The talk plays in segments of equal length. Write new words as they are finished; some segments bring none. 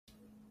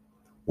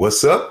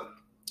What's up?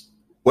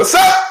 What's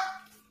up?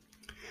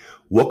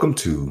 Welcome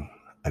to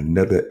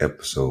another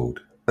episode,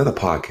 another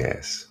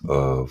podcast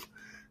of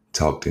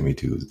Talk to Me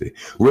Tuesday.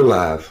 We're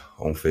live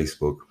on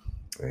Facebook,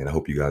 and I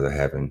hope you guys are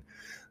having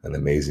an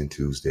amazing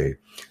Tuesday.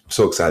 I'm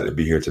so excited to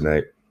be here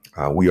tonight.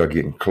 We are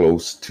getting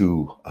close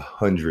to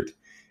 100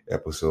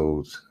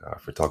 episodes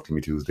for Talk to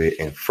Me Tuesday.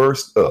 And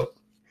first up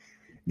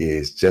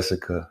is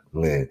Jessica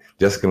Lynn.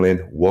 Jessica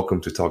Lynn,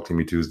 welcome to Talk to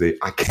Me Tuesday.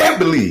 I can't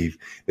believe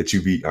that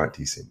you beat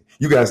Auntie Cindy.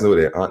 You guys know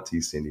that Auntie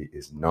Cindy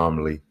is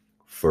normally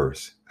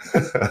first.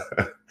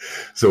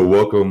 So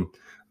welcome,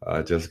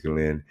 Jessica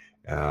Lynn.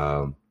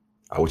 I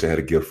wish I had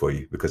a gift for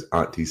you because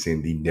Auntie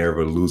Cindy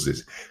never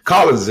loses.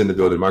 Collins is in the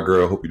building. My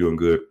girl, hope you're doing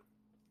good.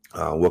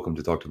 Welcome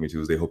to Talk to Me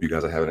Tuesday. Hope you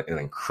guys are having an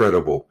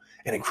incredible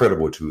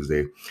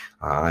Tuesday.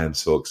 I am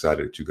so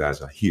excited that you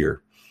guys are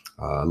here.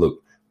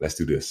 Look, let's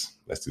do this.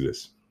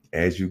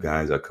 As you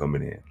guys are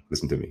coming in,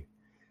 listen to me.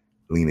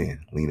 Lean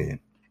in.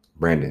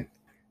 Brandon,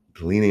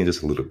 lean in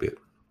just a little bit.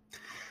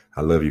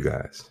 I love you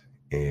guys.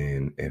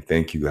 And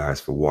thank you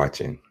guys for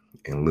watching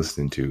and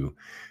listening to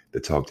the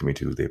Talk to Me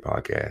Tuesday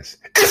podcast.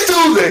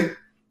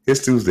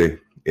 It's Tuesday,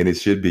 and it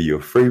should be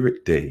your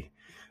favorite day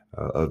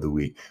of the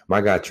week.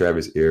 My guy,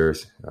 Travis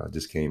Ayers,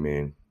 just came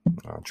in.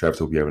 Travis,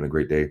 hope you're having a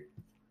great day.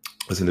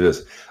 Listen to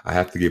this. I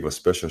have to give a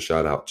special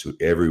shout out to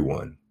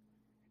everyone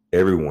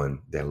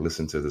that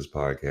listens to this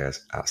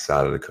podcast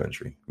outside of the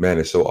country. Man,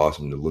 it's so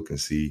awesome to look and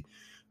see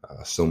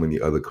so many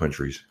other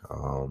countries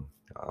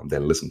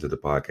that listen to the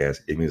podcast.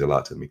 It means a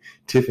lot to me.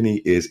 Tiffany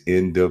is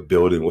in the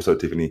building. What's up,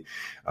 Tiffany?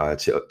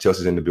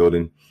 Chelsea's in the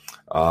building.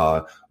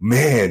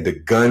 Man,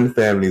 the Gunn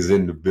family is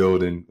in the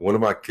building. One of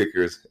my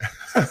kickers,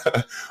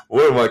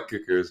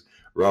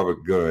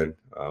 Robert Gunn,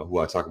 who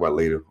I'll talk about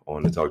later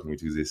on the Talk to Me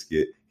Tuesday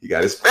skit. He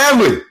got his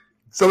family.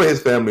 Some of his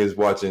family is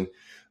watching.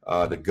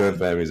 The Gunn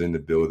family is in the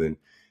building.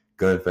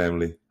 Gunn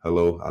family,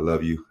 hello, I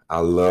love you. I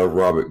love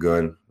Robert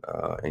Gunn,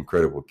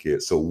 incredible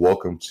kid. So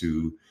welcome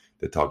to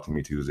the Talk to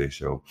Me Tuesday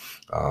show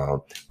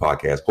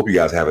podcast. Hope you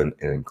guys have an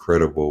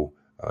incredible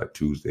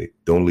Tuesday.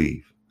 Don't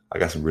leave. I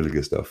got some really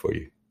good stuff for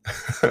you.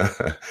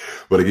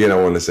 But again, I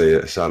want to say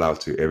a shout out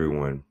to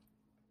everyone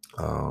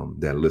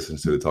that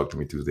listens to the Talk to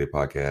Me Tuesday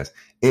podcast.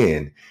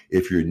 And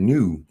if you're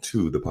new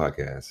to the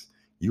podcast,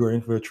 you are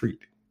in for a treat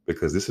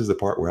because this is the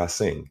part where I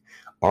sing.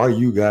 Are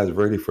you guys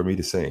ready for me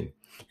to sing?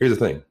 Here's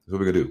the thing. This is what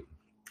we're going to do.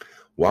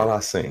 While I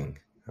sing,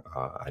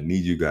 I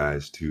need you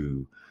guys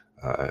to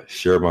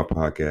share my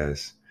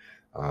podcast.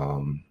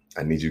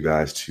 I need you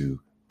guys to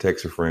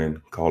text a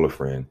friend, call a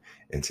friend,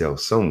 and tell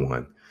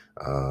someone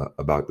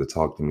about the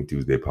Talk to Me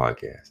Tuesday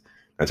podcast.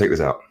 Now, check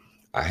this out.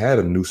 I had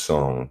a new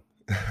song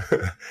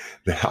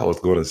that I was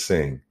going to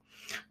sing,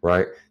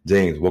 right?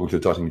 James, welcome to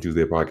the Talk to Me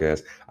Tuesday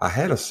podcast. I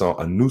had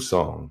a new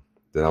song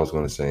that I was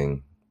going to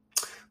sing,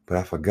 but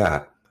I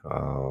forgot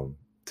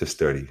to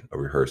study or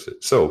rehearse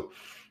it. So,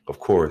 of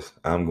course,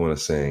 I'm going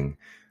to sing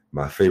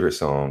my favorite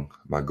song,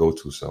 my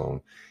go-to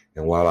song.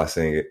 And while I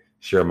sing it,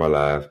 share my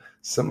live.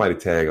 Somebody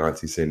tag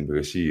Auntie Cindy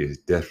because she is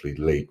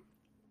definitely late.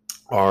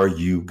 Are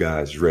you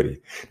guys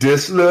ready?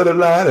 This little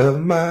light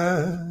of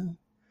mine,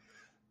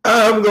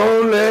 I'm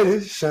going to let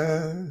it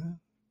shine.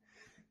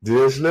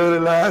 This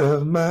little light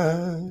of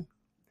mine,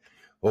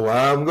 oh,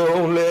 I'm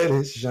going to let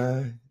it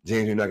shine.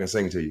 James, you're not going to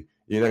sing it to you.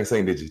 You're not going to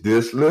sing, did you?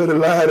 This little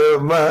light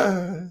of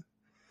mine,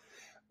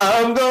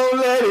 I'm going to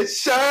let it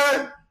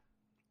shine.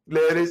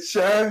 Let it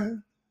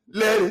shine.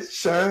 Let it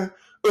shine.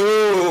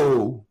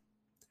 Oh,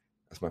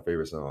 that's my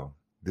favorite song.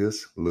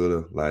 This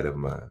little light of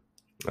mine.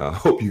 I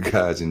hope you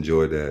guys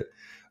enjoyed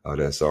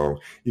that song.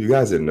 If you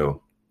guys didn't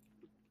know,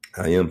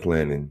 I am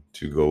planning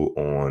to go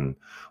on,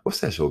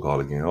 what's that show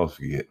called again? I always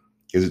forget.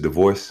 Is it The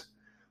Voice?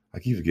 I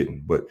keep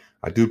forgetting, but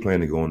I do plan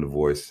to go on The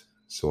Voice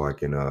so I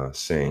can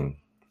sing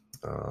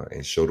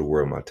and show the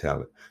world my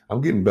talent.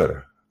 I'm getting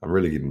better. I'm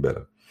really getting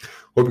better.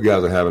 Hope you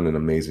guys are having an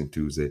amazing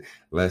Tuesday.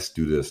 Let's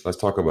do this. Let's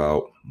talk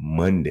about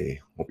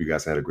Monday. Hope you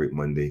guys had a great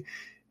Monday.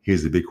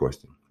 Here's the big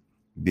question.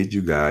 Did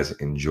you guys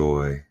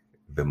enjoy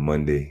the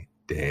Monday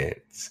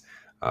dance?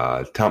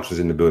 Thompson's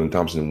in the building.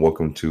 Thompson,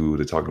 welcome to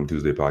the Talking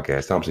Tuesday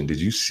podcast. Thompson, did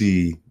you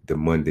see the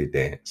Monday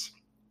dance?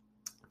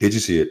 Did you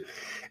see it?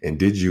 And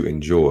did you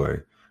enjoy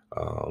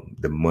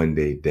the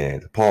Monday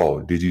dance? Paul,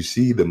 did you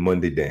see the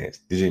Monday dance?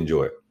 Did you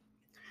enjoy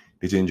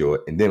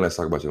it? And then let's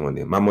talk about your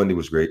Monday. My Monday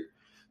was great.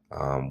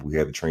 We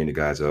had to train the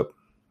guys up,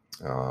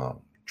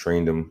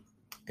 trained them,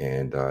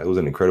 and it was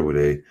an incredible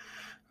day.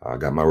 I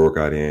got my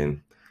workout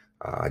in.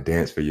 I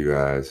danced for you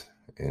guys,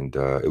 and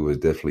it was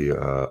definitely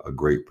a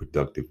great,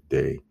 productive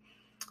day.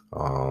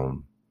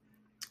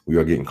 We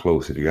are getting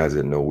close. If you guys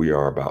didn't know, we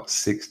are about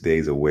 6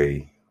 days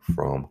away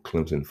from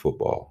Clemson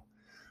football.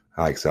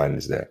 How exciting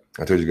is that?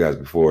 I told you guys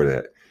before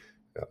that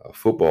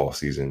football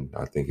season,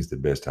 I think, is the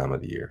best time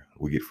of the year.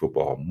 We get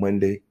football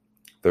Monday,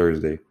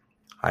 Thursday,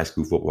 high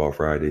school football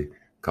Friday,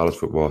 college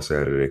football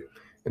Saturday,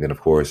 and then, of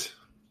course,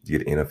 you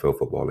get NFL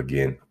football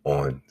again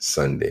on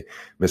Sunday.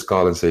 Miss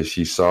Collins says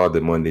she saw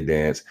the Monday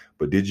dance,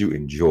 but did you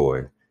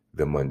enjoy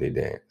the Monday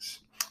dance?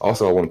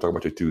 Also, I want to talk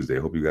about your Tuesday.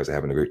 I hope you guys are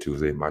having a great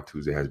Tuesday. My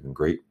Tuesday has been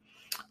great.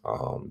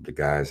 The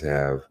guys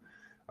have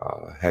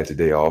had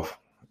today off,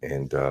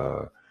 and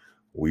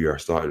we are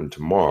starting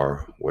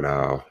tomorrow with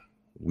our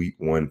week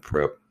one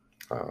prep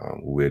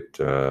with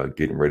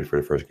getting ready for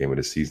the first game of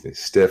the season.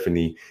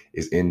 Stephanie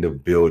is in the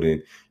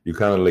building. You're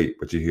kind of late,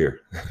 but you're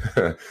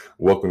here.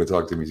 Welcome to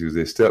Talk to Me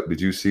Tuesday. Steph, did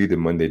you see the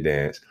Monday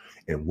dance?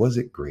 And was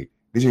it great?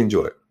 Did you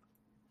enjoy it?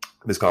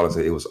 Miss Collins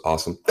said it was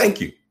awesome.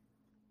 Thank you.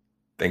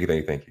 Thank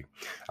you.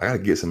 I got to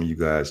get some of you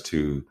guys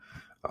to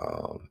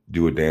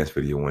do a dance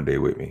video one day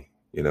with me.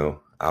 You know,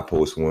 I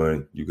post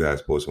one, you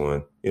guys post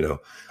one. You know,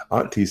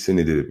 Auntie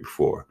Cindy did it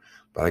before,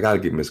 but I got to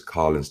get Miss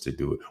Collins to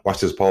do it. Watch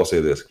this. Paul say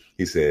this.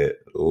 He said,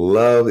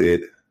 love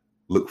it.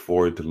 Look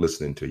forward to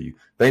listening to you.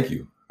 Thank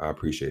you. I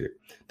appreciate it.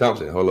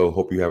 Thompson, hello.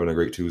 Hope you're having a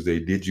great Tuesday.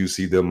 Did you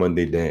see the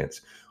Monday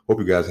dance? Hope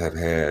you guys have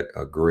had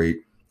a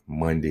great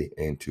Monday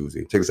and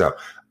Tuesday. Check this out.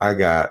 I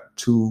got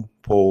 2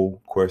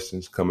 poll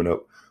questions coming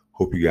up.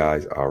 Hope you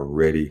guys are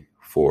ready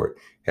for it.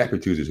 Happy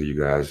Tuesday to you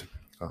guys.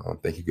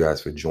 Thank you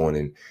guys for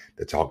joining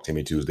the Talk to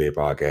Me Tuesday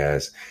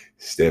podcast.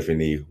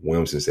 Stephanie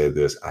Williamson said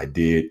this. I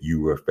did.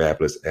 You were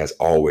fabulous as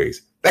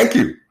always. Thank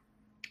you.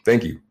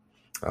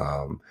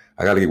 I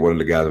got to get one of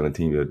the guys on the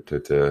team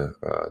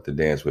to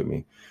dance with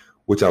me,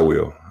 which I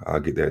will. I'll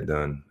get that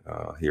done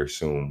here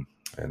soon,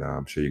 and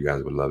I'm sure you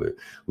guys would love it.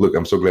 Look,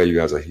 I'm so glad you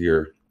guys are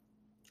here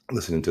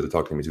listening to the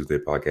Talk to Me Tuesday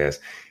podcast.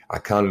 I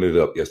counted it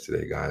up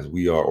yesterday, guys.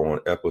 We are on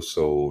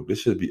this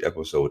should be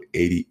episode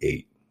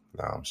 88.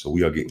 So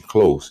we are getting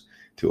close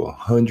to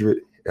 100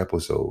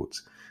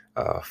 episodes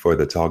for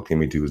the Talk to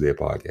Me Tuesday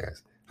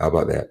podcast. How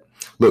about that?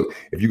 Look,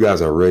 if you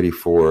guys are ready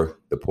for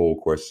the poll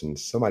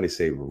questions, somebody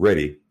say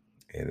ready.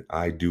 And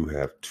I do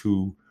have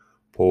 2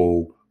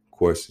 poll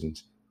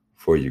questions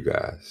for you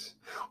guys.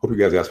 Hope you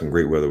guys got some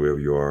great weather wherever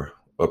you are.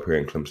 Up here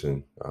in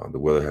Clemson, the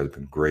weather has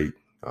been great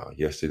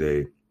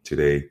yesterday.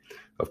 Today,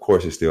 of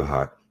course, it's still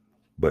hot,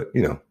 but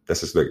you know,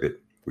 that's expected.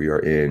 We are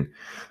in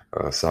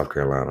South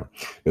Carolina.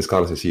 Ms.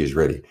 Collins says she is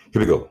ready.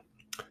 Here we go.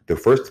 The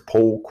first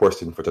poll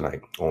question for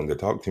tonight on the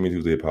Talk to Me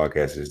Tuesday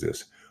podcast is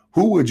this.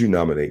 Who would you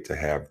nominate to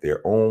have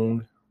their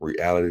own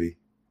reality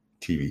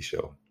TV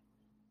show?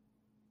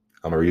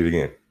 I'm going to read it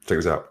again. Check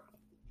this out.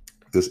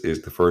 This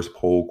is the first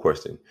poll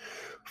question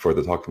for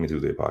the Talk to Me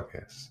Tuesday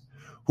podcast.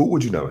 Who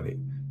would you nominate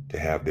to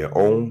have their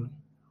own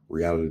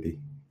reality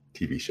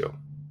TV show?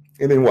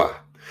 And then why?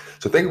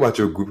 So think about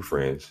your group of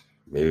friends,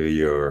 maybe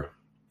your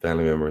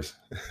family members,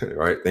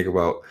 right? Think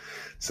about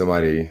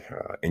somebody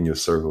in your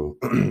circle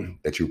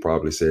that you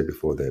probably said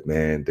before that,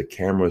 man, the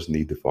cameras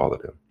need to follow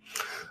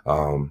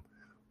them.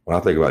 When I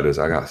think about this,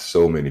 I got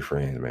so many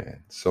friends,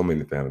 man, so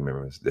many family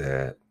members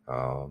that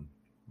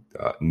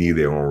need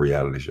their own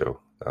reality show.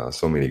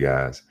 So many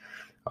guys.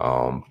 But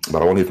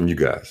I want to hear from you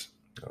guys.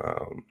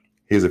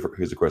 Here's a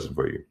question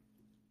for you.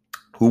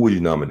 Who would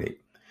you nominate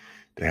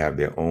to have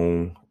their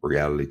own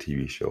reality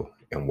TV show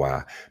and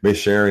why? Miss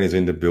Sharon is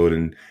in the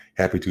building.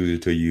 Happy Tuesday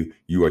to you.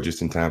 You are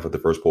just in time for the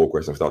first poll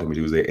question of Talk to Me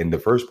Tuesday. And the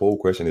first poll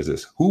question is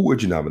this. Who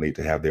would you nominate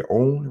to have their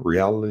own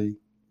reality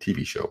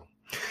TV show?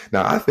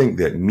 Now, I think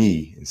that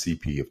me and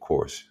CP, of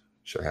course,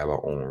 should have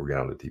our own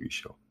reality TV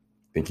show.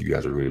 I think you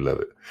guys would really love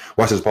it.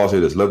 Watch this. Paul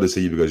say this. Love to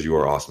see you because you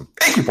are awesome.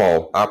 Thank you,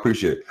 Paul. I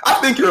appreciate it. I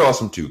think you're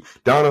awesome too.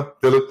 Donna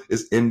Phillip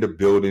is in the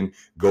building.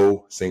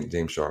 Go St.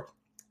 James Sharp.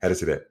 How to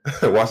say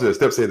that? Watch this.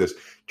 Steph say this.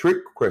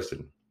 Trick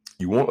question.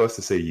 You want us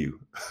to say you?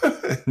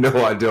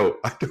 No, I don't.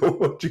 I don't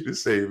want you to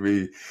say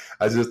me.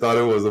 I just thought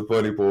it was a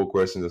funny poll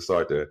question to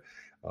start the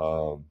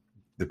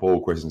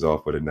poll questions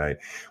off for the night.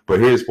 But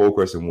here's poll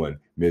question 1.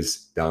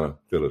 Miss Donna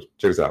Phillips.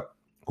 Check this out.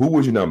 Who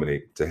would you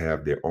nominate to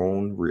have their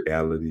own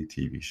reality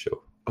TV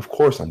show? Of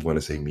course, I'm going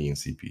to say me and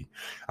CP.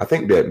 I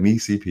think that me,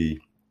 CP,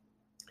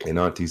 and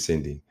Auntie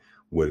Cindy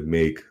would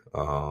make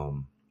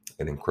an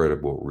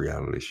incredible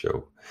reality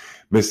show.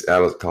 Miss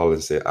Alice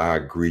Collins said, I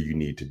agree, you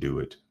need to do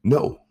it.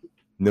 No.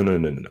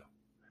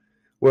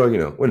 Well,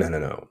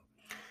 no.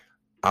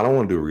 I don't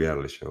want to do a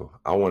reality show.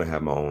 I want to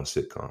have my own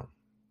sitcom.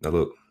 Now,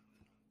 look,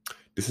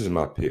 this is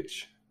my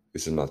pitch.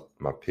 This is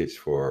my pitch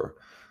for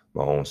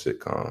my own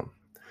sitcom.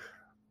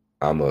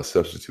 I'm a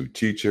substitute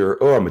teacher,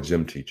 or I'm a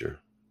gym teacher.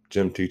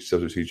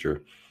 Substitute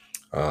teacher.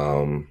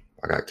 I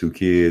got 2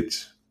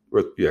 kids.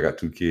 Yeah, I got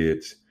 2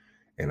 kids,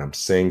 and I'm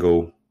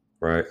single,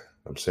 right?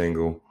 I'm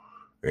single,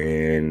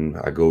 and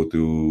I go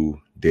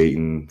through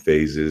dating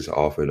phases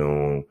off and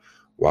on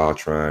while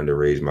trying to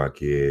raise my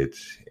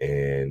kids.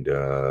 And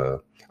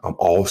I'm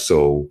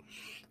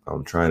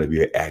trying to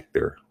be an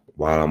actor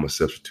while I'm a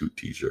substitute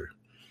teacher.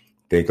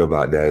 Think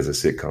about that as a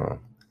sitcom.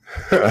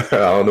 I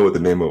don't know what the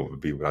name of it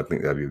would be, but I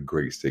think that'd be a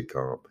great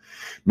sitcom.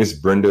 Miss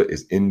Brenda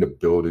is in the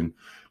building.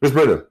 Miss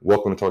Brenda,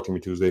 welcome to Talk to Me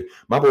Tuesday.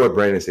 My boy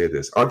Brandon said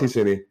this. Auntie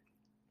Cindy,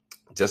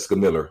 Jessica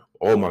Miller.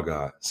 Oh my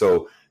God.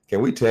 So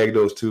can we tag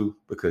those 2?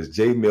 Because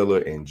Jay Miller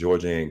and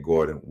Georgianne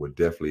Gordon would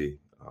definitely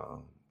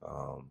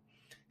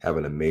have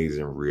an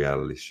amazing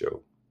reality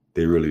show.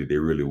 They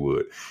really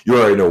would. You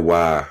already know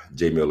why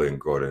Jay Miller and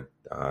Gordon.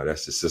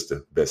 That's the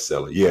sister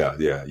bestseller.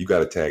 Yeah. You got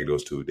to tag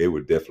those 2. They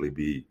would definitely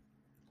be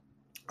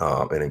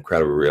an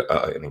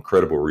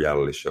incredible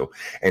reality show.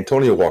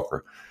 Antonia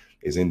Walker,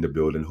 is in the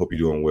building. Hope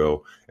you're doing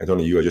well.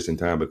 Antonio, you are just in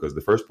time because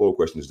the first poll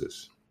question is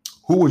this.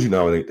 Who would you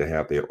nominate to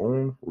have their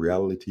own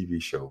reality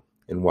TV show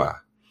and why?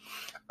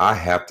 I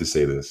have to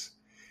say this.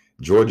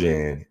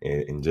 Georgianne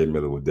and Jay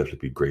Miller would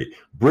definitely be great.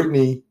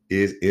 Brittany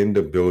is in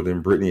the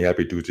building. Brittany,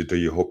 happy Tuesday to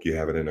you. Hope you're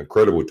having an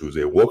incredible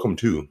Tuesday. Welcome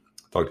to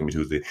Talk to Me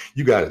Tuesday.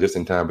 You guys are just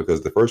in time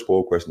because the first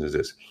poll question is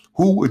this.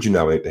 Who would you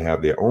nominate to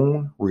have their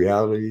own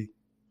reality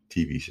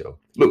TV show?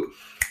 Look,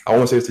 I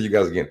want to say this to you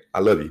guys again. I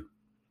love you.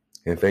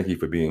 And thank you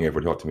for being here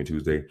for Talk to Me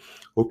Tuesday.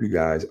 Hope you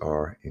guys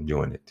are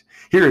enjoying it.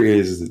 Here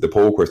is the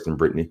poll question,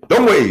 Brittany.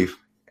 Don't wave.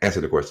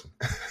 Answer the question.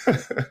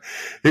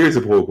 Here's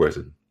the poll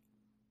question.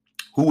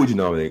 Who would you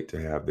nominate to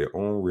have their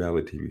own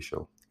reality TV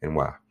show and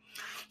why?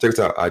 Check this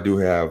out. I do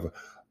have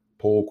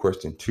poll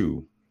question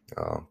 2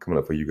 coming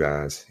up for you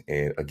guys.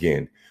 And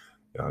again,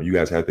 you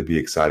guys have to be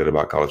excited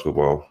about college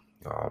football.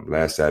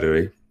 Last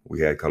Saturday,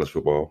 we had college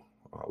football.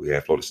 We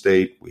had Florida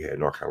State. We had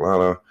North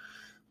Carolina.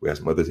 We had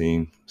some other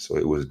teams. So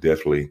it was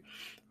definitely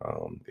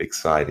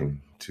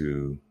exciting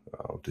to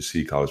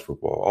see college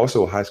football.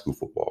 Also, high school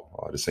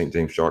football. The St.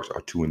 James Sharks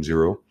are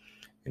 2-0.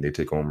 And they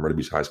take on Myrtle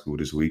Beach High School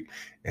this week.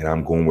 And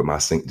I'm going with my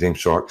St. James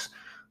Sharks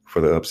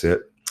for the upset.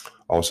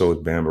 Also,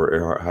 Bamber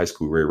Earhart High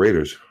School Red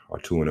Raiders are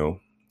 2-0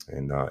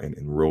 and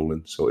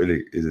rolling. So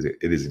it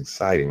is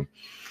exciting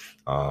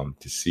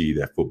to see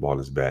that football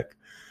is back.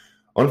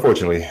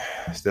 Unfortunately,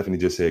 Stephanie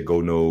just said,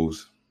 go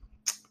Noles.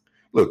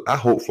 Look, I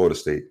hope Florida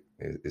State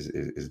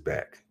is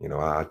back.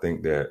 I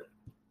think that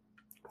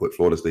with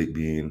Florida State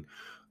being,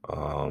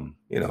 a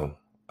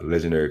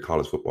legendary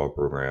college football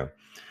program,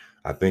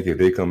 I think if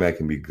they come back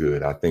and be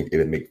good, I think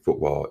it'll make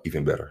football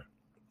even better.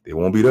 They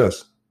won't beat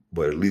us,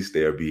 but at least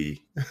they'll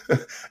be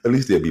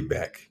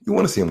back. You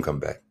want to see them come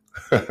back.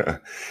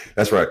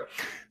 That's right.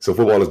 So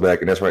football is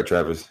back, and that's right,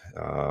 Travis.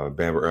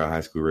 Bamber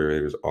High School Red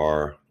Raiders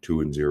are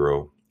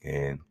 2-0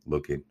 and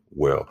looking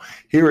well.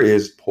 Here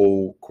is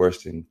poll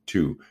question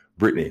 2.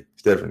 Brittany,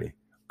 Stephanie,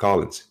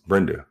 Collins,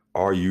 Brenda,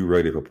 are you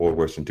ready for poll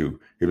question 2?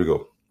 Here we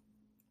go.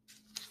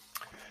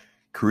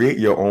 Create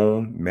your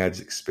own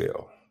magic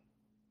spell.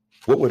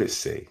 What would it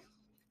say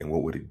and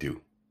what would it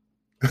do?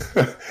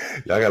 Y'all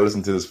got to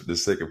listen to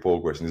this second poll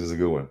question. This is a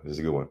good one.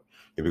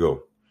 Here we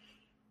go.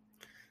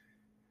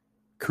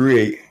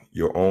 Create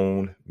your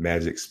own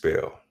magic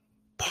spell.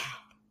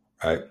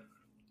 Right?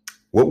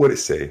 What would it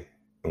say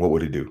and what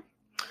would it do?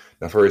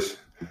 Now, first,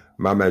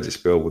 my magic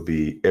spell would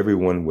be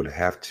everyone would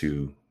have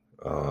to,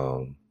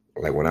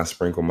 like when I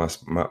sprinkle my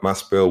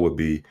spell would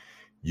be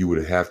you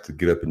would have to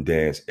get up and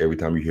dance every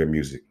time you hear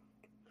music.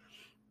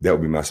 That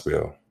would be my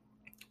spell.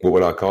 What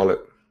would I call it?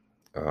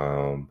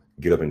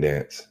 Get up and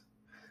dance.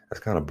 That's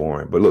kind of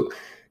boring. But look,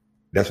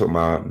 that's what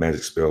my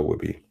magic spell would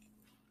be.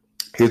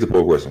 Here's the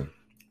poll question.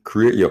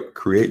 Create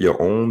your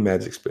own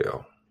magic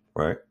spell,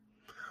 right?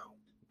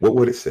 What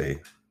would it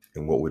say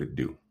and what would it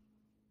do?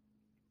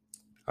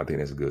 I think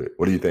that's good.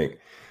 What do you think?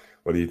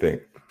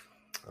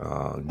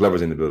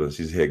 Glover's in the building.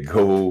 She said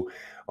go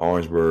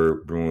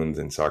Orangeburg Bruins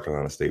and South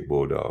Carolina State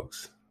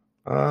Bulldogs.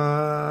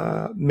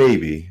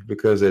 Maybe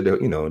because they're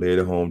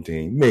the home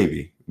team.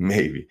 Maybe.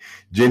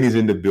 Jenny's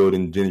in the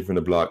building. Jenny from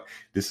the block.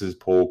 This is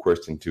poll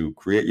question 2.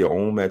 Create your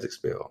own magic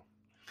spell.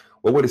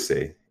 What would it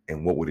say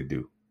and what would it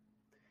do?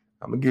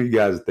 I'm gonna give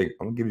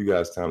you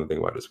guys time to think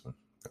about this one.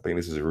 I think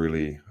this is a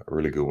really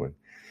good one.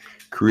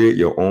 Create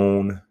your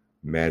own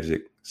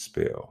magic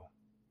spell.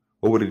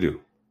 What would it do?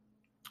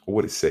 What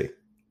would it say?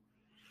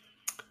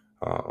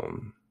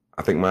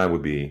 I think mine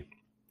would be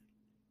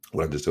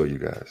what I just told you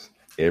guys.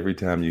 Every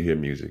time you hear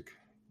music,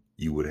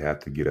 you would have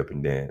to get up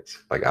and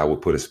dance. Like I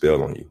would put a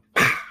spell on you.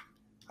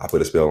 I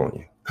put a spell on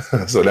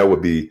you. So that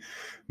would be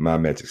my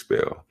magic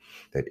spell.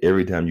 That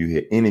every time you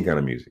hear any kind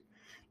of music,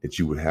 that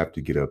you would have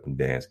to get up and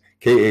dance.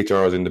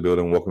 KHR is in the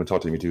building. Welcome to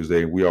Talk to Me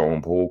Tuesday. We are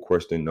on poll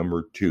question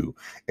number 2.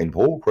 And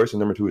poll question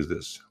number 2 is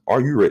this. Are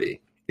you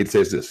ready? It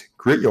says this.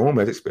 Create your own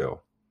magic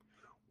spell.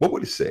 What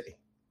would it say?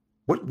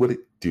 What would it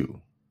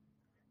do?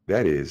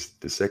 That is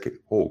the second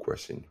poll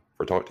question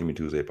for Talk to Me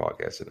Tuesday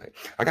podcast tonight.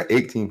 I got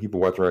 18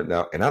 people watching right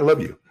now, and I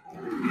love you.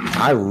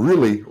 I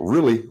really,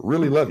 really,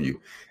 really love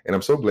you. And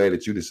I'm so glad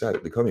that you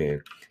decided to come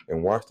in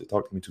and watch the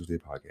Talk to Me Tuesday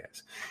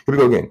podcast. Here we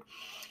go again.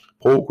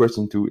 Poll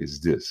question 2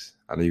 is this.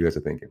 I know you guys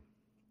are thinking.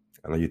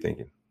 I know you're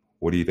thinking.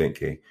 What do you think,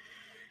 Kay?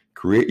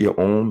 Create your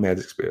own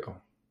magic spell.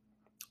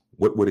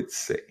 What would it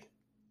say?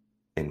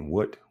 And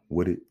what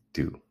would it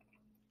do?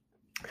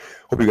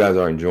 Hope you guys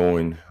are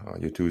enjoying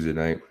your Tuesday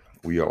night.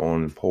 We are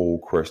on poll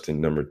question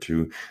number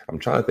 2. I'm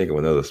trying to think of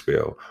another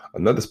spell.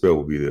 Another spell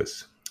would be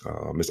this.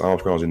 Miss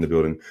Armstrong's in the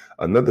building.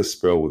 Another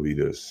spell would be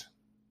this.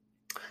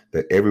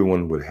 That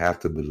everyone would have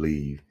to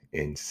believe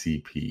in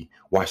CP.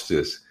 Watch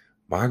this.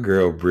 My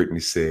girl Brittany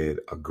said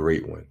a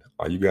great one.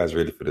 Are you guys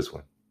ready for this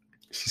one?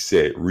 She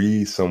said,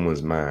 read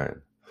someone's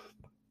mind.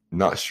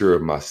 Not sure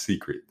of my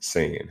secret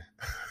saying.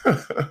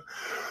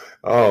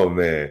 Oh,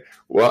 man.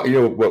 Well,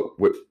 you know what?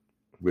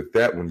 With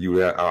that one,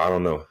 I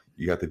don't know.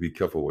 You have to be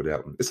careful with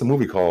that one. It's a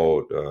movie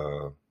called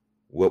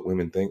What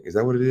Women Think. Is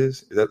that what it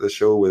is? Is that the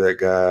show where that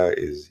guy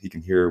he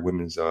can hear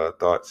women's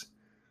thoughts?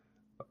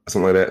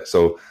 something like that.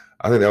 So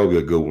I think that would be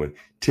a good one.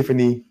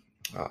 Tiffany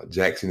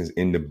Jackson is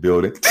in the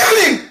building.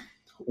 Tiffany,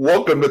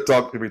 welcome to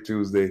Talk to Me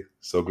Tuesday.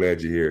 So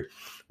glad you're here.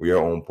 We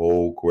are on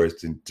poll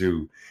question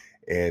 2.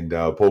 And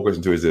poll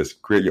question 2 is this: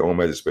 create your own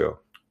magic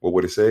spell. What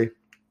would it say?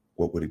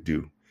 What would it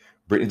do?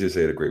 Brittany just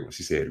said a great one.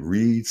 She said,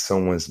 read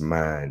someone's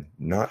mind,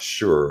 not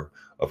sure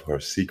of her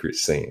secret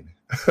saying.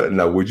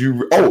 Now, would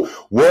you? Oh,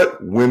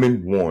 What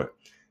Women Want.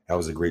 That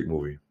was a great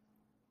movie.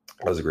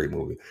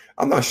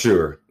 I'm not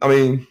sure. I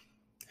mean,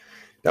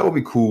 that would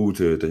be cool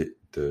to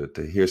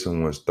hear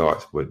someone's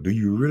thoughts, but do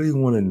you really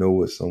want to know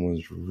what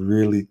someone's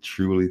really,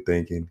 truly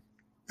thinking?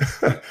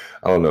 I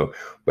don't know,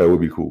 but it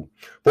would be cool.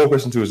 Poll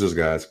question 2 is this,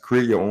 guys.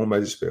 Create your own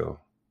magic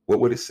spell.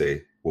 What would it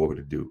say? What would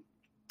it do?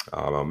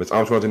 Miss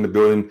Armstrong's in the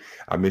building.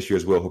 I miss you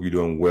as well. Hope you're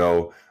doing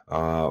well.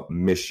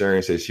 Miss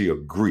Sharon says she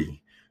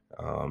agree.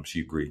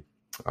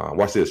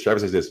 Watch this.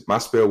 Travis says this: my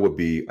spell would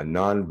be a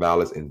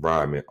non-violence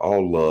environment,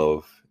 all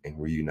love and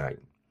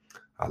reuniting.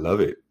 I love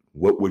it.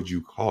 What would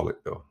you call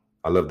it, though?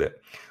 I love that.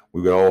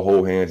 We would all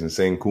hold hands and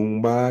sing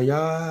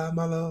Kumbaya,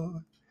 my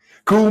love.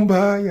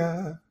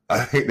 Kumbaya.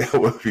 I think that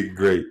would be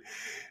great.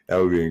 That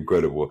would be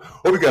incredible.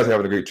 Hope you guys are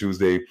having a great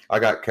Tuesday. I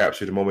got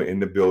Captured the Moment in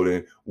the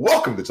building.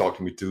 Welcome to Talk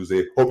to Me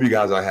Tuesday. Hope you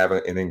guys are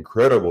having an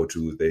incredible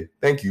Tuesday.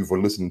 Thank you for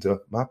listening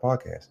to my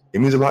podcast. It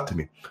means a lot to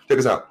me. Check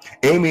us out.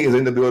 Amy is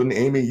in the building.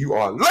 Amy, you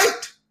are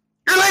late.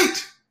 You're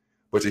late,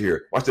 but you're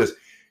here. Watch this.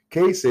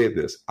 Kay said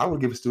this: I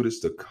would give students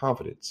the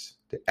confidence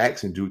to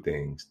act and do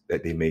things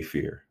that they may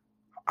fear.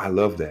 I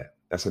love that.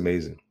 That's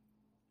amazing.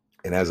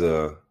 And as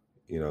a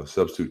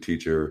substitute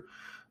teacher,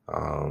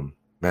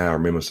 man, I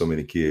remember so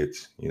many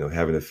kids,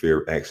 having the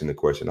fear of asking the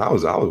question. I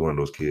was one of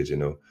those kids,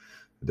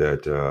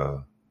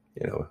 that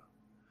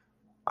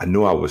I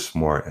knew I was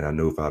smart, and I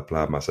knew if I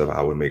applied myself,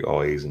 I would make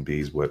all A's and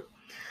B's, but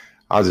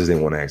I just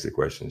didn't want to ask the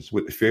questions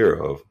with the fear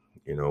of,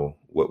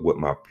 what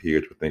my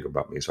peers would think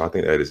about me. So I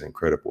think that is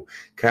incredible.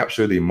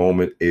 Capture the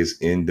Moment is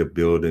in the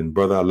building.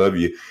 Brother, I love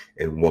you,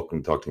 and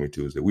welcome to Talk to Me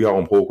Tuesday. We are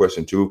on poll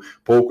question 2.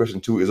 Poll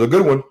question 2 is a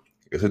good one.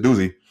 It's a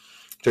doozy.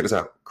 Check this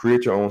out.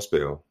 Create your own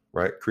spell,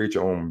 right? Create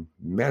your own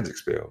magic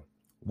spell.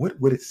 What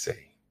would it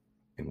say?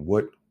 And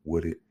what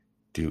would it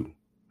do?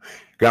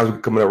 Guys, we're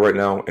coming up right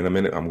now. In a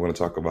minute, I'm going to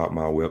talk about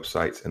my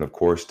websites and, of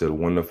course, the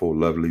wonderful,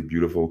 lovely,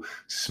 beautiful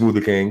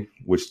Smoothie King,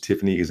 which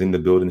Tiffany is in the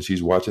building.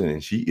 She's watching,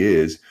 and she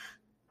is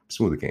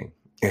Smoothie King.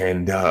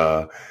 And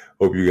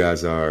hope you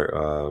guys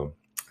are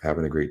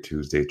having a great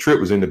Tuesday. Trip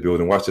was in the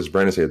building. Watch this.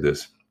 Brandon said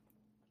this.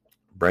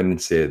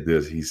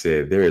 He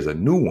said, there is a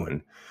new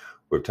one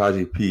with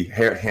Taji P.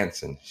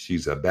 Hansen.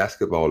 She's a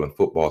basketball and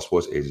football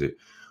sports agent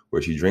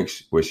where she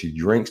drinks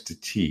the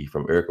tea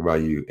from Erykah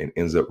Badu and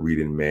ends up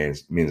reading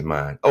men's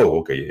mind. Oh,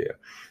 okay, yeah.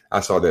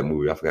 I saw that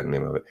movie. I forgot the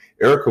name of it.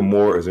 Erica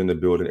Moore is in the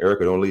building.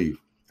 Erica, don't leave.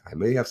 I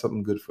may have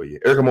something good for you.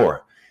 Erica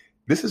Moore,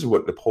 this is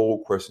what the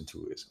poll question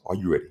 2 is. Are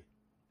you ready?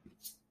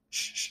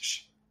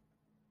 Shh.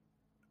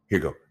 Here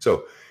you go.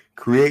 So,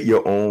 create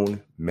your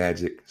own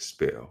magic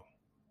spell.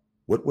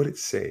 What would it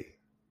say?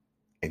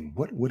 And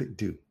what would it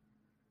do?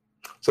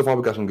 So far,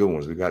 we got some good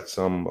ones. We got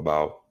some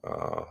about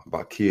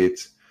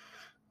kids.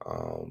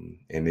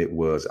 And it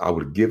was, I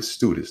would give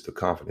students the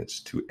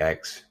confidence to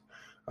act,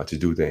 to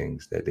do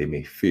things that they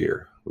may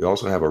fear. We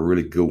also have a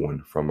really good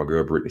one from my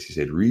girl, Brittany. She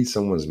said, read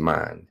someone's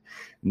mind,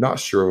 not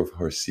sure of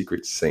her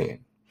secret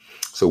saying.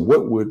 So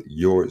what would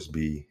yours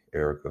be,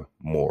 Erica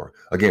Moore?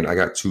 Again, I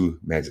got 2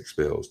 magic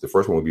spells. The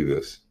first one would be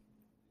this.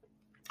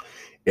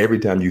 Every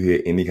time you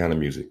hear any kind of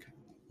music,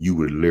 you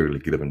would literally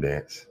get up and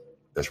dance.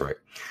 That's right.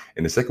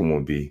 And the second one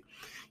would be,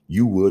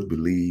 you would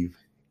believe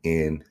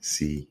in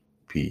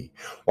CP.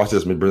 Watch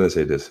this. Miss Brenda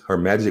said this. Her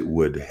magic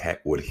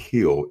would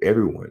heal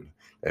everyone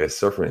that is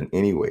suffering in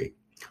any way,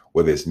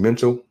 whether it's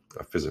mental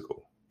or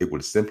physical. It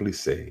would simply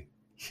say,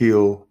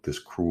 heal this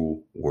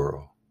cruel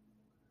world.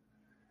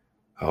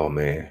 Oh,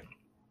 man.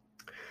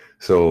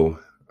 So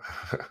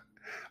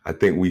I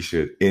think we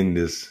should end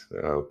this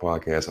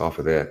podcast off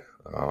of that.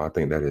 I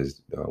think that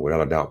is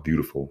without a doubt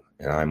beautiful.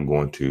 And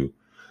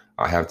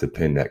I have to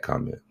pin that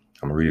comment.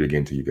 I'm going to read it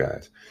again to you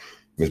guys.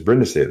 Miss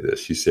Brenda said this.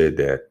 She said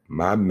that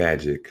my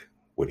magic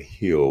would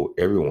heal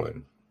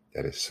everyone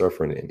that is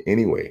suffering in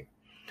any way,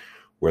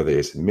 whether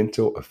it's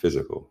mental or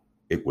physical.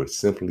 It would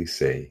simply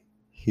say,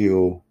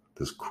 heal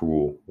this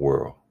cruel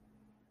world.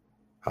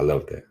 I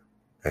love that.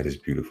 That is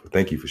beautiful.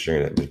 Thank you for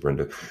sharing that, Miss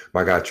Brenda.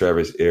 My guy,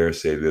 Travis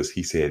Ayers, said this.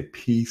 He said,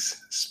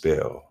 peace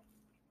spell.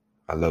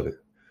 I love it.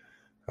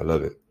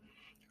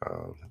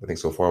 I think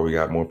so far we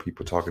got more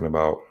people talking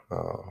about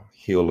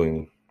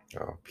healing,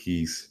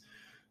 peace,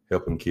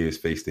 helping kids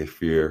face their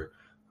fear.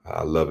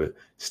 I love it.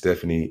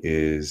 Stephanie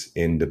is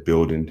in the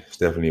building.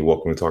 Stephanie,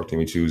 welcome to Talk to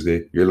Me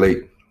Tuesday. You're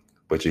late,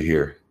 but you're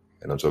here,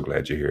 and I'm so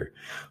glad you're here.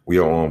 We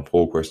are on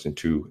poll question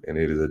 2, and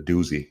it is a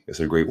doozy.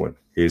 It's a great one.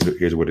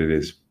 Here's what it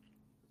is.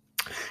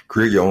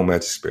 Create your own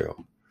magic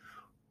spell.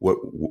 What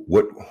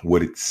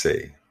would it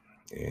say,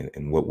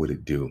 and what would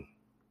it do?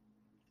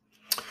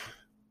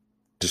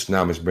 Just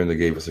now, Miss Brenda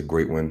gave us a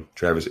great one.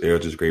 Travis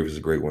Ayers just gave us a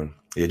great one.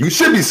 Yeah, you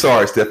should be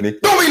sorry, Stephanie.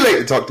 Don't be late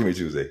to talk to me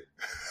Tuesday.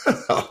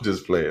 I'm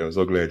just playing. I'm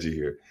so glad you're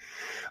here.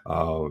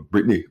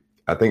 Brittany,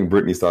 I think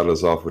Brittany started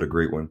us off with a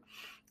great one.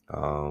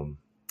 And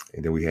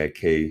then we had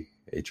Kay,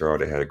 HR,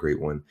 that had a great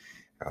one.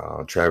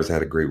 Travis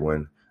had a great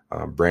one.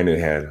 Brandon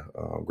had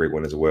a great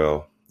one as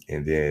well.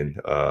 And then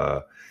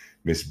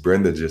Miss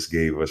Brenda just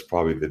gave us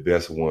probably the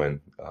best one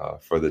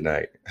for the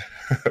night.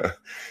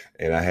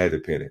 And I had to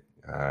pin it.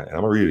 And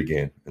I'm going to read it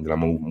again. And then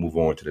I'm going to move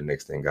on to the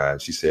next thing,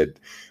 guys. She said,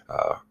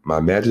 my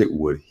magic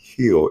would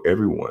heal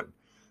everyone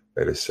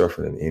that is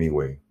suffering in any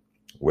way,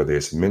 whether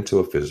it's mental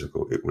or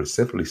physical. It would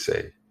simply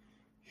say,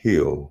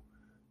 heal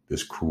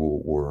this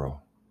cruel world.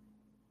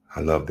 I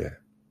love that.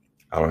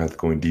 I don't have to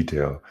go in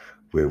detail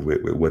with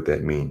what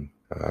that means.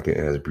 I think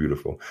that's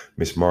beautiful.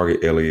 Miss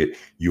Margaret Elliott,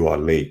 you are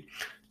late.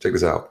 Check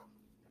this out.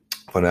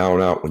 From now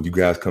on out, when you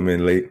guys come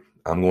in late,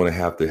 I'm going to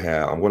have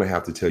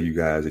to tell you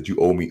guys that you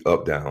owe me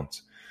up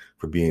downs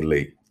for being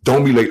late.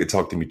 Don't be late to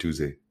talk to me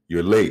Tuesday.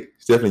 You're late.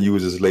 Stephanie, you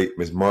was just late.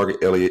 Miss Margaret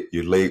Elliott,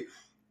 you're late.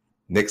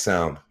 Next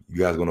time, you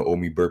guys are going to owe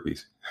me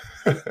burpees.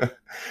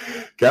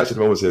 Caption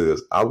the moment says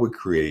this. I would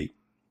create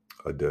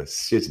a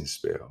decision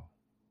spell.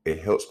 It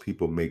helps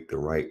people make the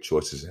right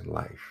choices in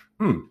life.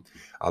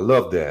 I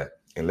love that.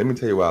 And let me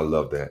tell you why I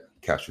love that.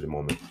 Capture the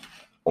moment.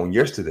 On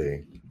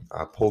yesterday,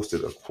 I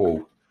posted a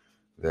quote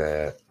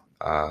that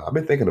I've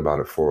been thinking about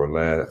it for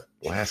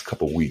last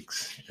couple of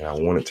weeks, and I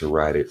wanted to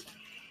write it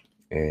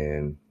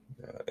and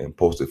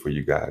post it for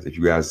you guys. If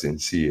you guys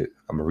didn't see it,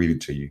 I'm gonna read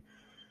it to you.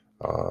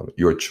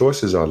 Your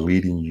choices are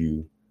leading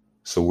you.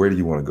 So where do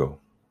you want to go?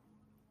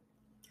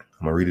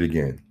 I'm gonna read it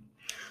again.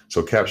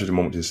 So Capture the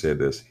Moment just said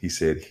this. He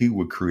said he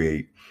would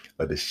create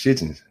a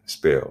decision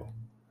spell,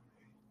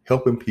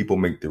 helping people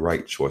make the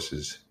right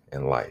choices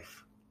in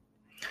life.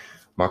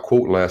 My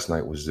quote last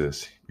night was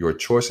this: your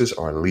choices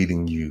are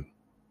leading you.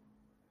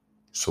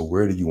 So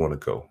where do you want to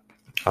go?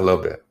 I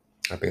love that.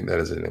 I think that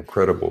is an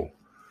incredible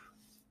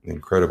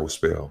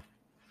spell.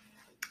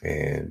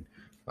 And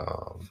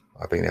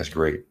I think that's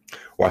great.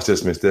 Watch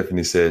this. Miss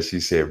Stephanie says, she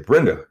said,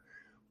 Brenda,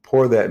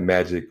 pour that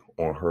magic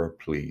on her,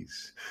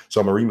 please. So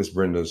I'm going to read Miss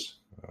Brenda's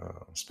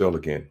spell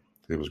again.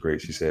 It was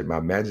great. She said, my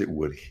magic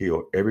would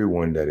heal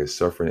everyone that is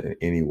suffering in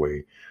any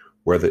way,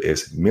 whether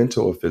it's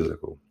mental or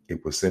physical.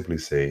 It would simply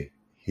say,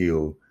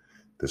 heal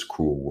this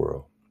cruel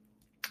world.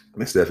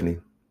 Miss Stephanie,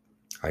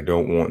 I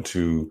don't want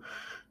to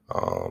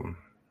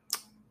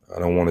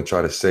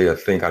try to say I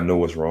think I know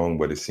what's wrong,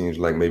 but it seems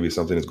like maybe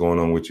something is going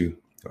on with you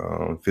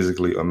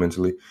physically or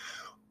mentally,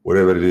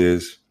 whatever it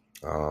is.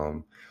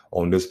 On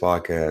this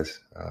podcast,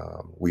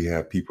 we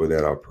have people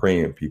that are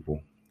praying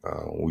people.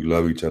 We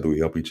love each other. We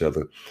help each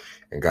other.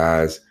 And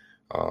guys,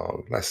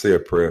 let's say a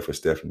prayer for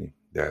Stephanie,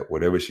 that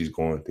whatever she's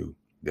going through,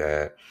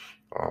 that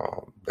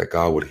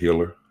God would heal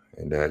her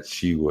and that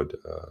she would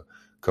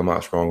come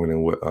out stronger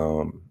than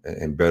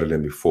and better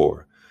than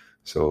before.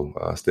 So,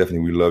 Stephanie,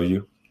 we love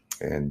you,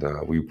 and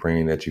we're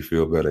praying that you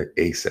feel better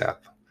ASAP.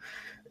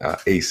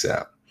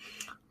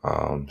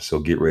 So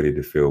get ready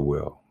to feel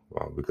well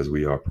because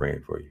we are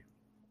praying for you,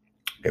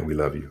 and we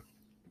love you.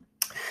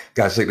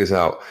 Guys, check this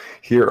out.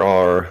 Here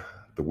are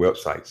the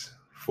websites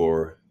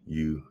for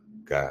you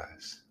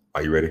guys.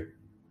 Are you ready?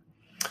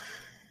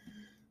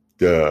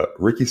 The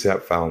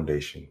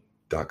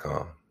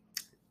RickySappFoundation.com,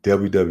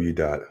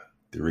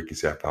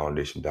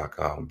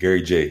 www.therickysapfoundation.com.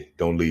 Gary J,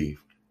 don't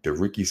leave. The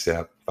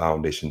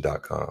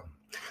RickySappFoundation.com.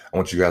 I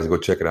want you guys to go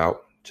check it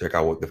out. Check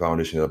out what the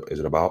foundation is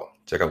about.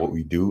 Check out what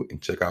we do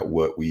and check out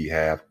what we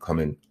have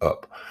coming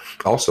up.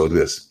 Also,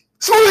 this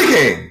Smoothie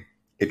King.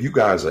 If you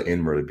guys are in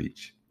Myrtle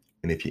Beach,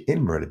 and if you're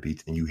in Myrtle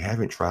Beach and you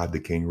haven't tried the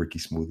King Ricky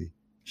smoothie,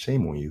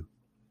 shame on you.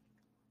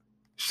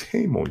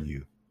 Shame on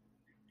you.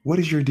 What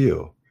is your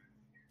deal?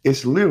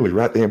 It's literally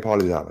right there in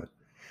Pawleys Island.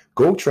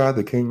 Go try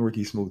the King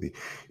Ricky smoothie.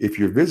 If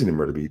you're visiting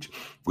Myrtle Beach,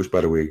 which,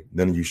 by the way,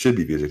 none of you should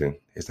be visiting.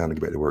 It's time to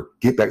get back to work.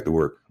 Get back to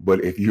work.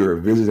 But if you're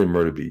visiting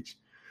Myrtle Beach,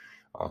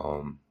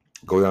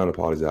 go down to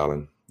Pawleys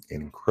Island.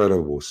 An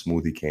incredible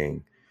Smoothie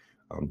King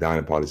down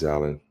in Pawleys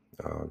Island.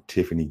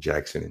 Tiffany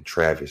Jackson and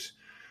Travis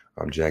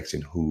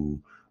Jackson, who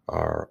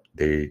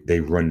they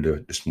run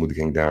the Smoothie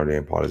King down there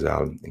in Pawleys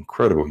Island.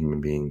 Incredible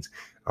human beings.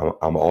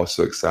 I'm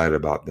also excited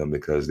about them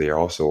because they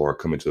also are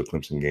coming to a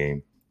Clemson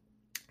game.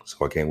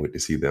 So I can't wait to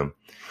see them.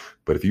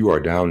 But if you are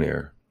down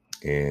there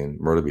in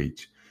Myrtle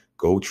Beach,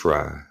 go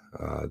try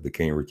the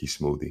King Ricky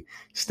smoothie.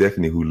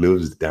 Stephanie, who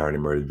lives down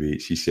in Myrtle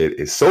Beach, she said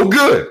it's so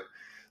good.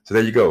 So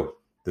there you go.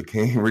 The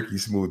King Ricky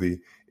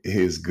smoothie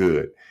is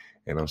good.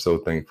 And I'm so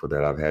thankful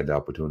that I've had the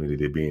opportunity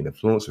to be an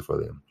influencer for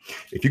them.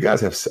 If you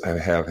guys have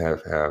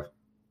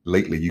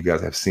lately, you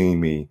guys have seen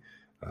me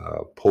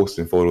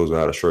posting photos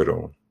without a shirt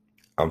on.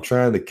 I'm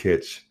trying to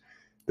catch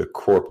the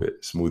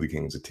corporate Smoothie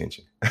King's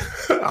attention.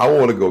 I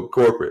want to go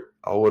corporate.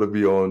 I want to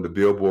be on the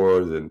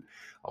billboards and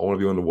I want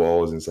to be on the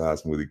walls inside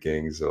Smoothie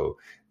King. So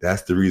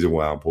that's the reason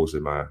why I'm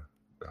posting my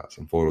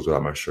some photos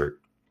without my shirt.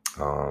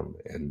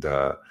 And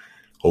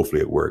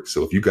hopefully it works.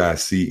 So if you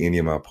guys see any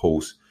of my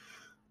posts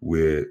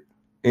with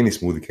any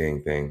Smoothie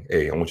King thing,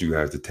 hey, I want you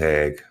guys to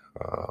tag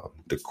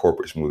the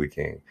corporate Smoothie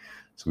King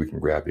so we can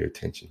grab your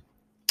attention.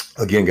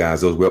 Again,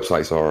 guys, those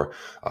websites are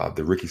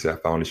the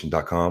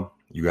RickySappFoundation.com.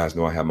 You guys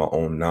know I have my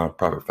own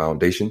nonprofit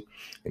foundation,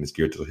 and it's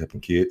geared to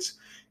helping kids.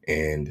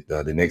 And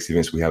the next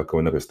events we have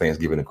coming up is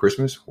Thanksgiving and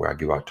Christmas, where I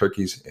give out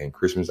turkeys. And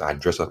Christmas, I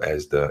dress up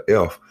as the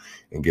elf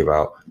and give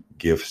out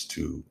gifts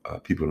to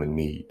people in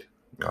need.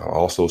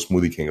 Also,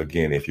 Smoothie King.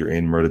 Again, if you're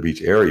in Myrtle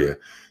Beach area,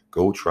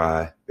 go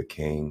try the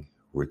King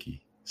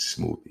Ricky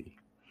smoothie.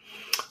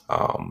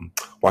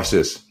 Watch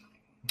this.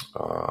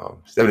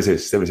 Stephanie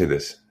said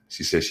this.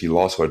 She said she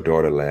lost her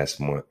daughter last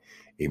month.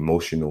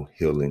 Emotional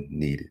healing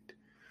needed.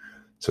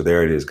 So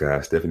there it is,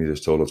 guys. Stephanie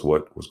just told us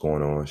what was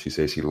going on. She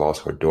said she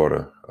lost her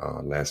daughter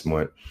last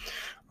month.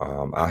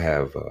 I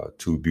have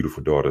two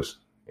beautiful daughters,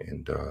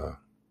 and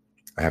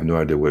I have no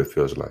idea what it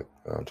feels like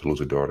to lose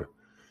a daughter.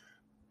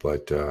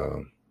 But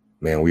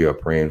man, we are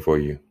praying for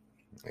you,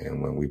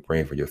 and when we're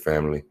praying for your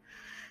family,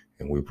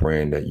 and we're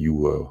praying that you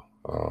will,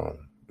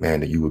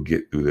 that you will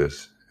get through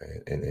this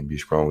and be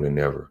stronger than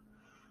ever.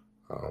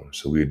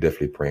 So we're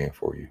definitely praying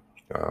for you.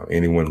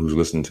 Anyone who's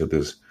listening to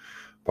this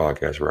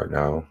podcast right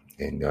now,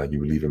 and you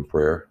believe in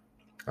prayer,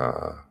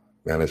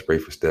 man, let's pray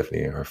for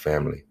Stephanie and her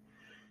family,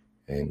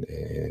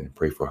 and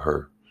pray for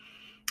her.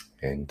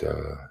 And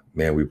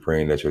man, we're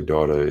praying that your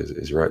daughter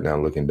is right now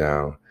looking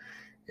down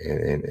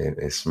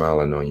and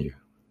smiling on you.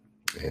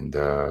 And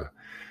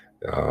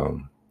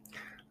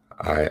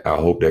I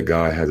hope that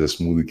God has a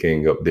Smoothie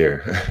King up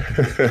there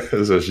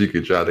so she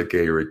could try the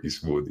K Ricky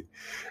smoothie.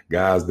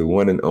 Guys, the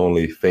one and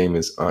only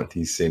famous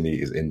Auntie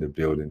Cindy is in the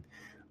building.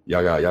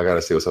 Y'all got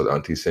to say what's up to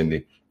Auntie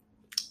Cindy.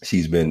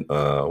 She's been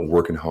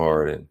working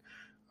hard and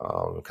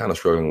kind of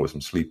struggling with some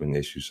sleeping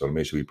issues, so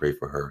make sure we pray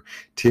for her.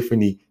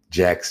 Tiffany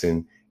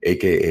Jackson,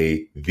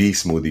 a.k.a. the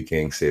Smoothie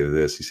King, said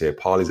this. He said,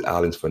 Pawleys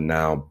Islands for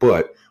now,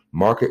 but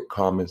Market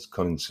Commons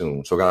coming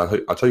soon. So, guys,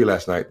 I told you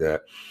last night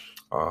that,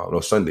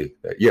 Sunday,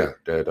 that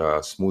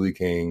Smoothie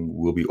King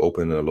will be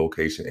opening a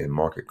location in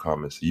Market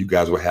Commons. So you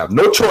guys will have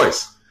no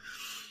choice,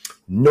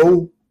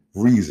 no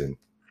reason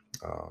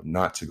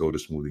not to go to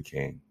Smoothie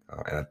King.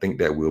 And I think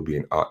that will be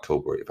in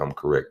October, if I'm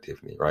correct,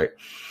 Tiffany, right?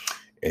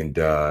 And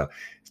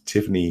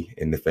Tiffany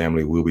and the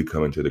family will be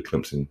coming to the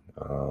Clemson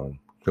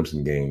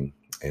game.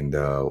 And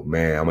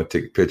man, I'm going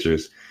to take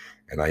pictures,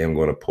 and I am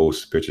going to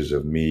post pictures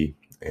of me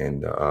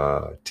and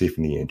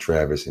Tiffany and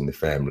Travis and the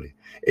family,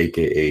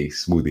 a.k.a.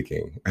 Smoothie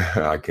King.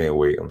 I can't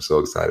wait. I'm so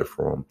excited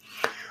for them.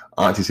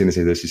 Auntie Cindy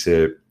said this. She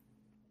said,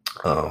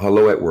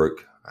 hello at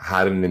work,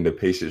 hiding in the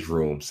patient's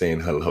room, saying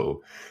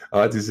hello.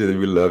 Auntie Cindy,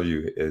 we love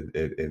you,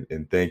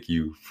 and thank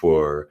you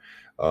for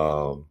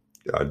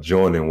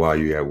joining while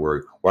you're at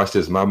work. Watch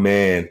this. My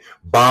man,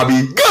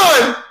 Bobby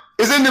Gunn,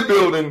 is in the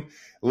building.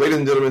 Ladies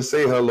and gentlemen,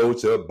 say hello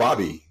to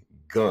Bobby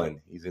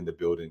Gunn. He's in the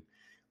building.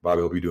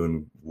 Bobby, hope you're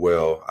doing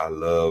well. I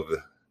love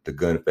the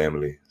Gunn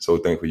family. So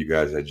thankful you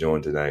guys that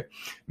joined tonight.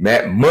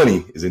 Matt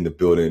Money is in the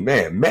building.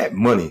 Man, Matt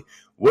Money.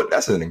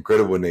 That's an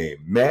incredible name.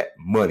 Matt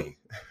Money.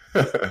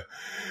 I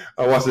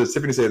watched this.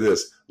 Tiffany said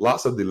this.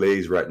 Lots of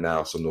delays right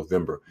now, so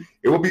November.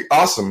 It will be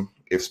awesome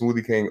if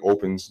Smoothie King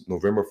opens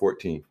November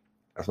 14th.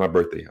 That's my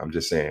birthday. I'm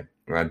just saying.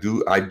 And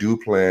I do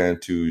plan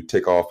to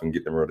take off and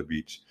get to Myrtle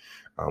Beach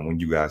when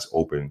you guys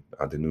open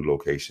the new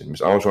location.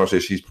 Miss Armstrong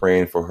said she's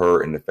praying for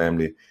her and the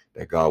family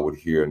that God would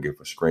hear and give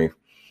her strength.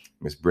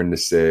 Miss Brenda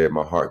said,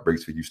 my heart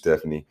breaks for you,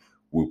 Stephanie.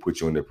 We'll put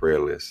you on the prayer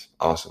list.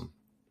 Awesome.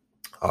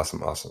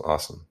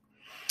 Awesome.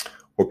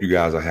 Hope you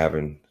guys are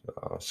having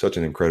such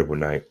an incredible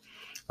night.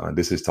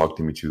 This is Talk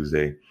to Me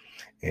Tuesday,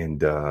 and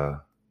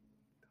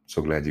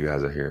so glad you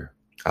guys are here.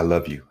 I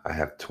love you. I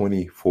have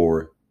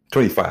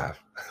 25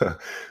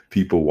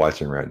 people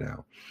watching right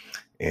now.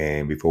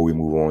 And before we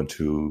move on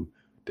to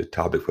the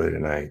topic for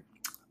tonight,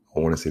 I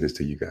want to say this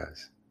to you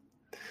guys.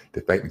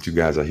 The fact that you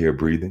guys are here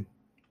breathing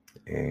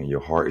and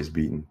your heart is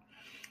beating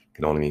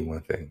can only mean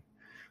one thing,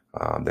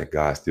 that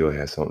God still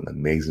has something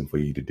amazing for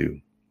you to do.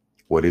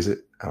 What is it?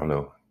 I don't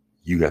know.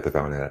 You got to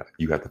find that out.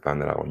 You got to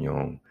find that out on your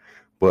own.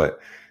 But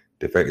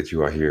the fact that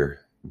you are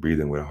here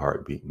breathing with a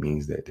heartbeat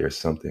means that there's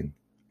something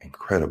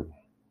incredible.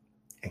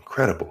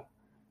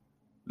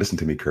 Listen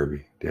to me,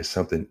 Kirby. There's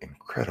something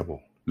incredible.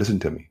 Listen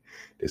to me.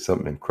 There's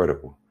something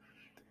incredible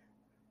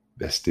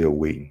that's still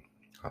waiting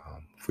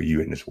for you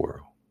in this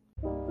world.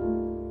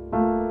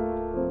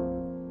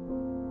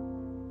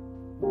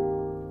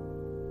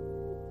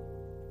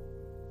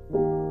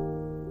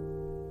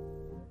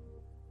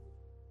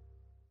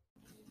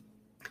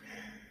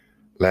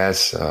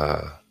 Last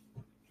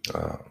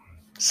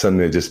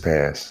Sunday just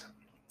passed.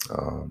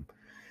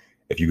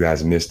 If you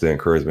guys missed the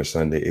Encouragement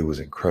Sunday, it was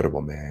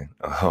incredible, man.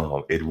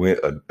 It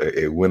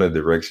went a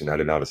direction I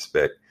did not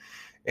expect,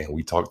 and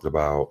we talked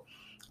about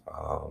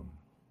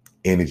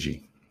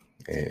energy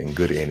and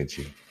good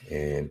energy.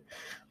 And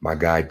my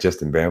guy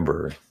Justin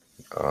Bamber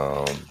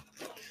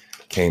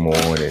came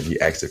on and he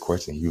asked a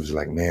question. He was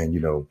like, "Man,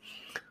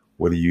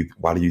 why do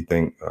you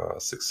think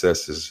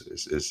success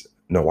is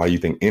why do you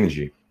think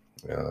energy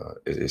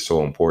is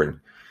so important?"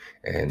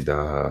 And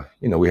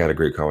we had a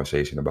great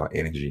conversation about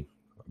energy,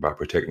 about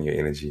protecting your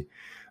energy,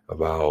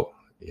 about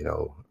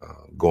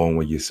going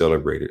when you're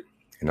celebrated,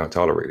 and not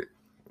tolerate it.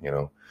 You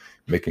know,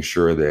 making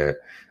sure that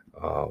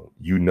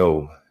you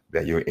know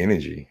that your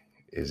energy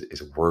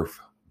is worth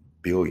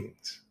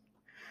billions,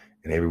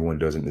 and everyone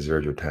doesn't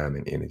deserve your time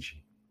and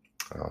energy.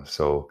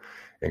 So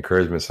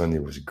Encouragement Sunday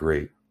was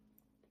great.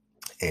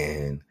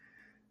 And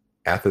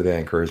after that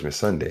Encouragement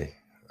Sunday,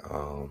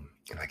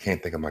 and I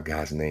can't think of my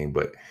guy's name,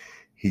 but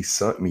he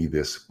sent me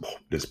this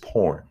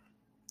poem.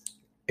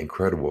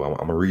 Incredible. I'm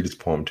gonna read this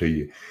poem to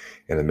you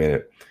in a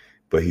minute.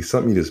 But he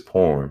sent me this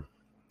poem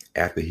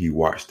after he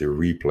watched the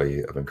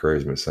replay of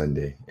Encouragement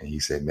Sunday. And he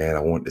said, man, I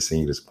want to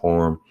sing you this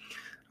poem.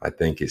 I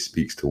think it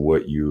speaks to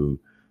what you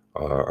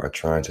are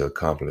trying to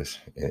accomplish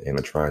and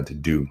are trying to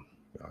do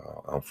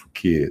for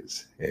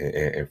kids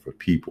and for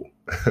people.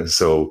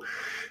 So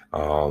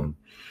I'm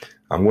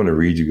going to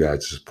read you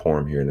guys this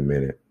poem here in a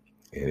minute,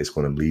 and it's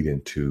going to lead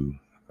into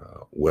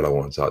what I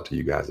want to talk to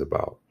you guys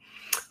about.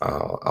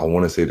 I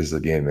want to say this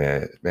again,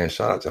 man.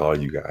 Shout out to all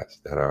you guys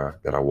that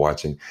are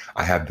watching.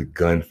 I have the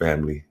Gunn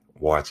family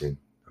watching.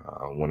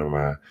 One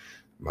of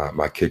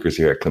my kickers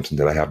here at Clemson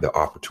that I have the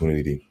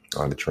opportunity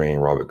to train,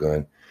 Robert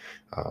Gunn.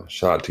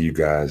 Shout out to you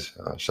guys.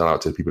 Shout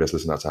out to the people that's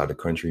listening outside the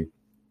country.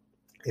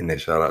 And then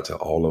shout out to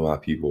all of my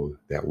people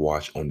that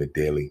watch on the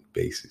daily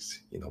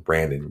basis. You know,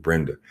 Brandon,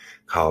 Brenda,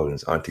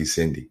 Collins, Auntie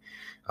Cindy,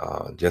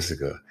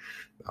 Jessica,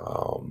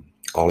 all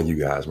of you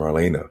guys,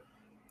 Marlena.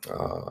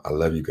 I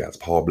love you guys.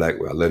 Paul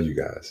Blackwell, I love you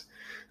guys.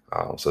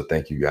 So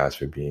thank you guys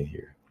for being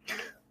here.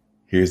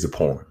 Here's the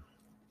poem.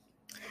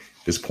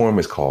 This poem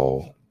is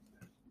called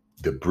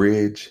The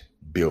Bridge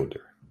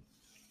Builder.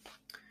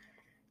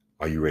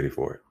 Are you ready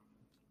for it?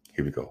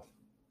 Here we go.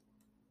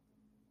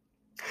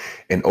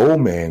 An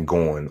old man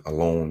going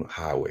along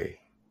highway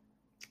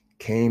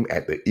came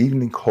at the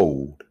evening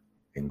cold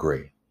and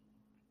gray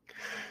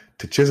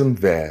to Chisholm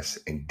vast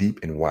and deep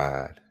and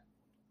wide,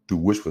 through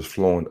which was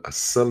flowing a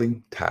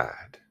sullen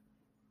tide.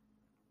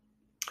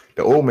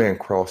 The old man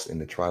crossed in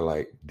the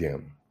twilight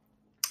dim.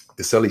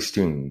 The sully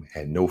stream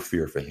had no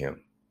fear for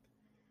him,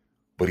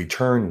 but he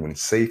turned when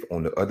safe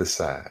on the other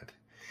side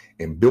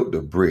and built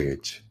the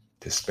bridge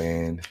to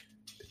span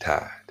the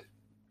tide.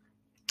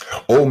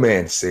 Old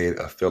man, said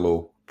a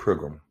fellow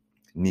pilgrim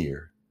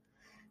near,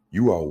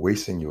 you are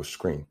wasting your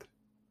strength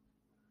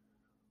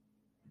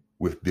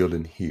with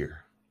building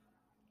here.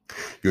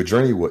 Your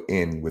journey will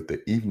end with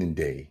the evening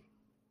day.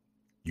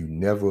 You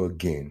never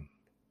again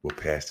will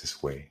pass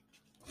this way.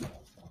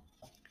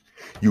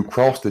 You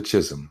cross the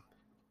Chisholm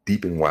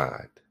deep and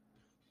wide.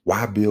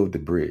 Why build the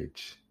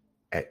bridge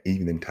at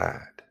evening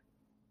tide?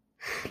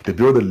 The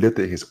builder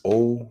lifted his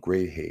old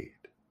gray head.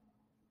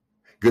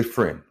 Good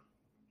friend,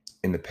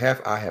 in the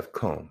path I have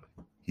come,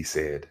 he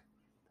said,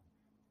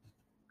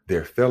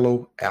 there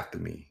follow after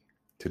me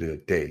to the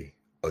day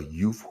a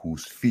youth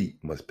whose feet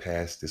must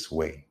pass this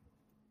way.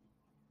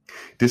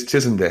 This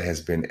Chisholm that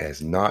has been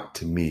as naught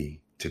to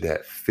me to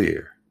that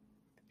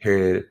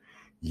fair-haired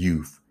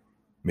youth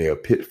may a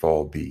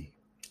pitfall be.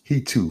 He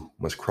too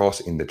must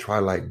cross in the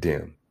twilight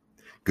dim.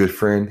 Good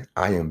friend,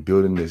 I am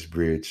building this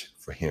bridge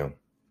for him.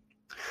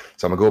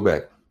 So I'm going to go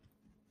back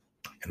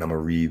and I'm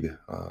going to read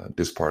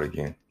this part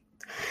again.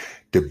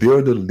 The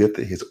builder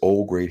lifted his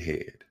old gray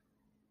head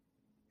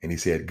and he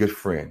said, good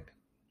friend,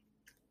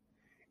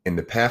 in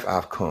the path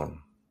I've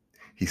come,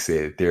 he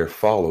said, there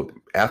followed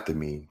after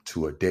me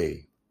to a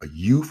day a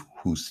youth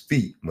whose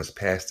feet must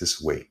pass this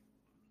way.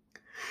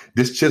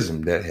 This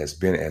Chisholm that has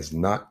been as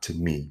naught to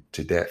me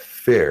to that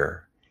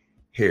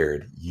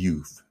fair-haired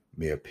youth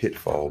may a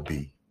pitfall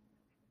be.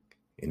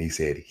 And he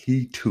said,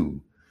 he too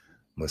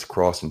must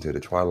cross into the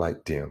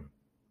twilight dim.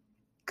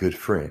 Good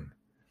friend,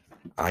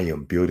 I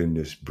am building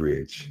this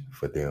bridge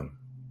for them.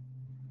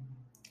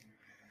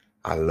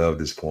 I love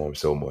this poem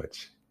so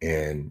much.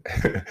 And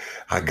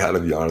I got to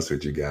be honest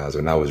with you guys.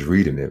 When I was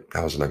reading it,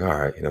 I was like, all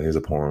right, here's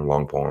a poem,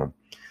 long poem.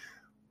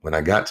 When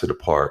I got to the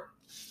part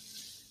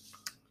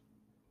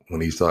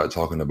when he started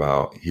talking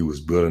about he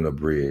was building a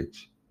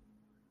bridge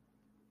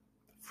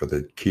for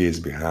the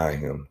kids behind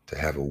him to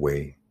have a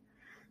way,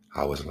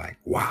 I was like,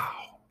 wow,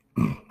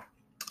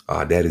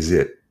 that is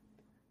it.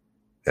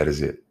 That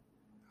is it.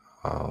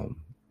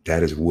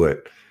 That is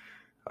what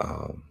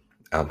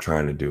I'm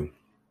trying to do.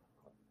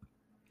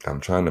 I'm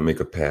trying to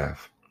make a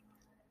path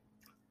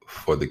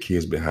for the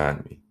kids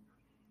behind me.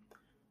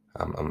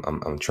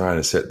 I'm trying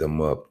to set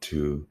them up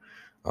to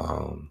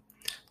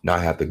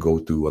not have to go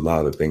through a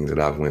lot of the things that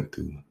I've went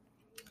through.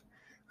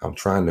 I'm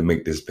trying to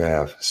make this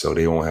path so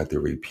they don't have to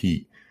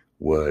repeat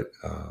what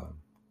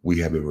we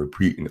have been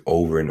repeating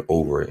over and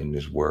over in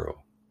this world.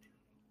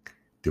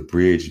 The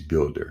bridge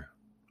builder.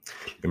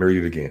 Let me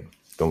read it again.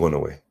 Don't go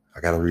nowhere. I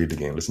got to read it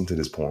again. Listen to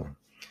this poem.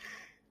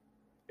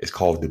 It's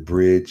called The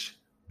Bridge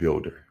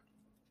Builder.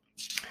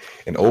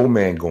 An old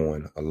man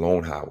going a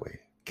lone highway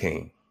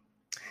came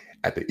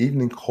at the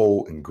evening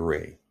cold and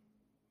gray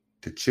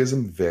to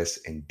Chisholm vest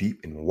and deep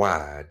and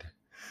wide,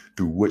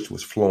 through which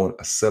was flowing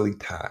a sully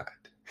tide.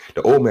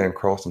 The old man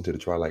crossed into the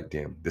twilight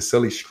dim. The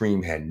sully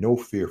stream had no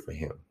fear for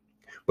him,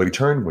 but he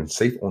turned when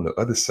safe on the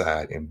other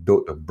side and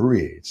built a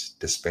bridge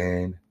to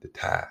span the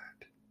tide.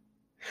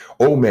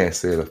 Old man,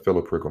 said a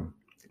fellow pilgrim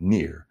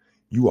near.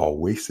 You are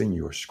wasting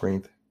your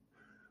strength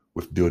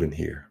with building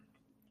here.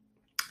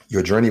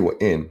 Your journey will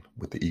end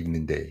with the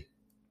evening day.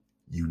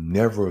 You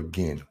never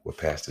again will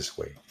pass this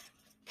way.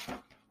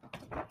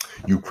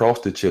 You cross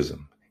the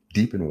chasm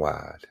deep and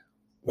wide.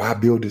 Why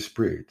build this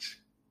bridge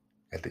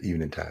at the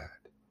evening tide?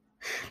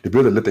 The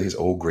builder lifted his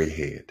old gray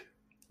head.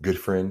 Good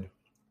friend,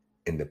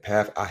 in the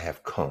path I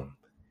have come,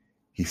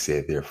 he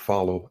said, there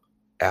follow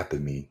after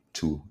me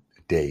to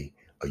a day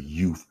a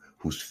youth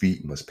whose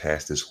feet must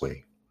pass this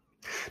way.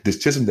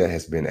 This chasm that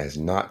has been as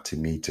naught to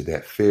me, to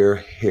that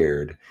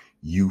fair-haired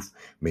youth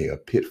may a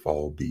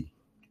pitfall be.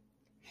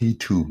 He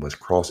too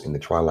must cross in the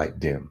twilight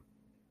dim.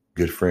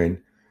 Good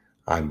friend,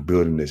 I'm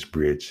building this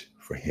bridge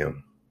for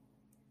him.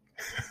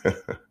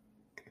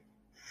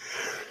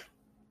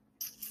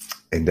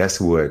 And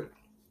that's what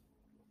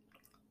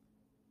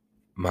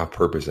my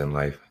purpose in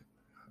life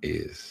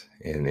is.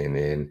 And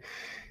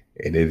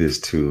it is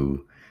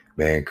to,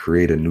 man,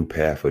 create a new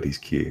path for these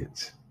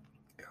kids.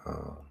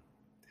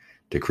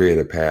 To create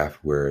a path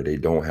where they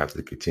don't have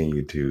to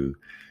continue to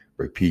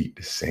repeat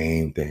the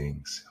same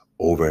things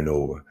over and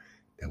over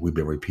that we've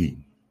been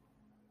repeating.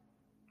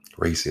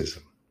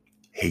 Racism,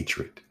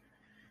 hatred,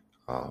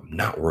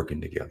 not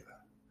working together.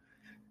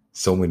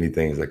 So many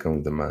things that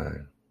come to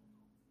mind.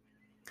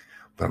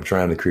 But I'm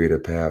trying to create a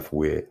path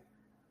with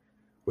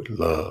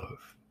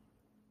love,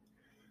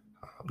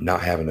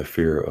 not having a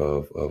fear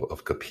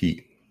of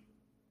competing,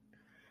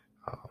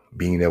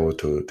 being able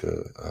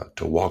to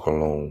walk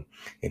alone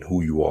in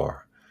who you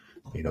are.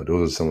 You know,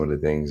 those are some of the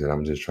things that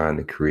I'm just trying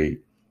to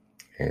create.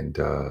 And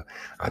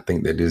I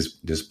think that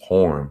this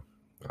poem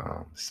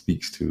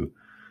speaks to,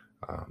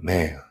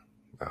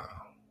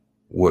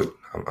 what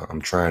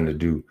I'm trying to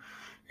do.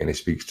 And it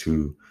speaks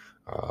to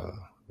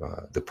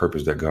the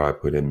purpose that God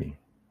put in me.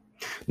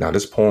 Now,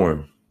 this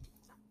poem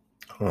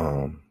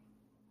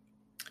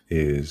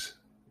is,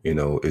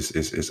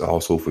 it's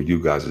also for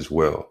you guys as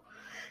well.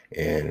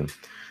 And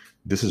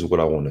this is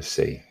what I want to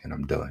say, and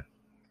I'm done.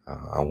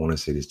 I want to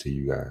say this to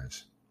you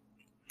guys.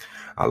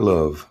 I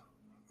love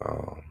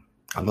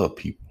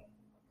people.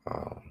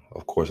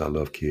 Of course, I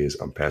love kids.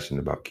 I'm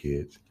passionate about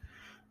kids.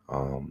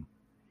 And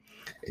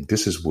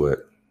this is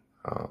what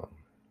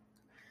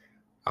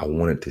I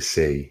wanted to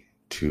say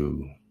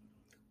to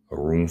a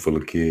room full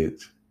of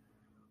kids,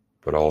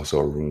 but also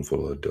a room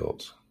full of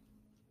adults.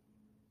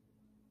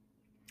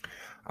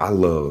 I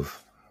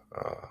love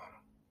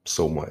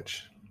so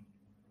much,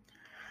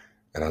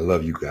 and I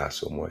love you guys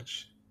so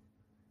much,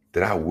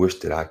 that I wish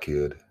that I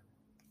could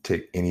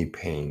take any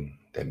pain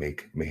that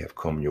may have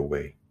come your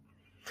way.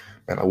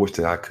 And I wish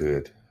that I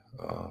could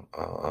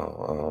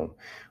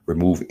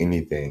remove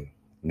anything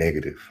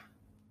negative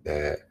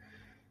that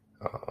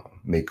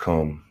may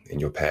come in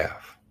your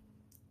path.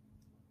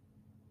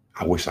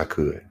 I wish I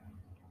could,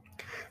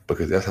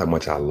 because that's how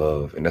much I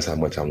love, and that's how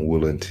much I'm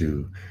willing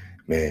to,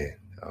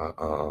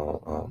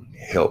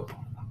 help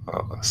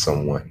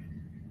someone.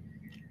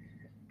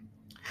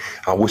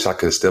 I wish I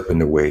could step in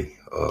the way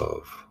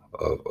of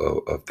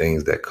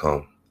things that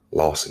come,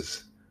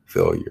 losses,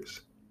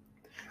 failures.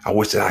 I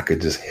wish that I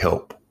could just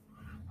help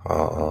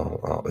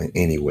in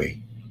any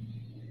way.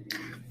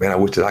 Man, I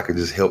wish that I could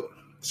just help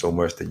so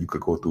much that you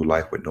could go through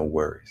life with no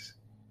worries.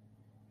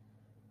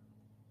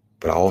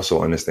 But I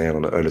also understand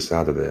on the other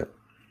side of that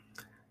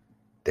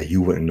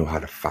you wouldn't know how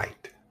to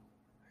fight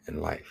in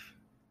life,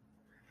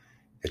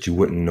 that you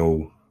wouldn't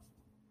know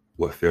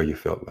what failure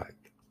felt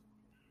like.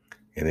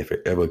 And if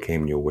it ever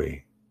came your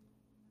way,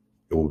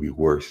 it would be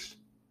worse.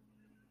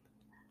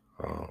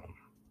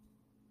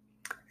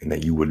 And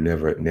that you would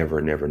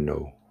never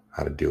know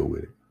how to deal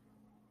with it.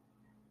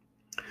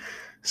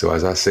 So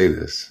as I say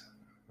this,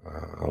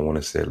 I want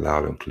to say it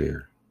loud and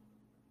clear.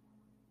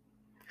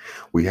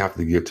 We have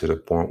to get to the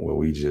point where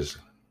we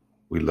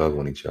love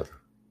on each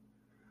other,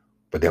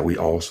 but that we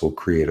also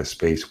create a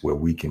space where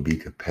we can be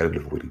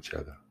competitive with each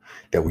other.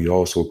 That we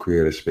also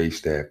create a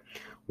space that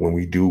when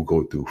we do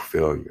go through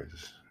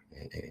failures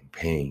and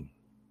pain,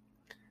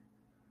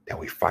 that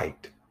we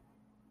fight,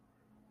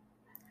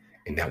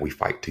 and that we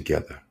fight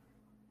together.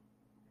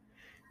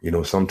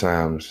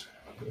 Sometimes,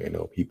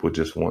 people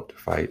just want to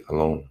fight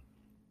alone.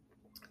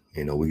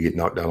 We get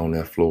knocked down on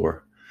that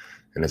floor,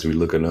 and as we're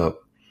looking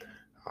up,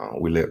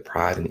 we let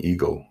pride and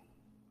ego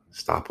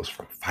stop us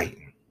from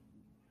fighting.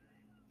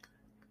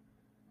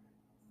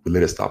 We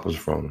let it stop us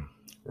from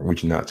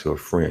reaching out to a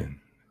friend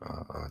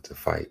to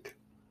fight.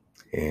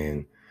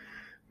 And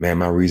man,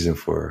 my reason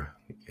for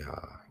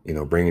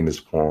bringing this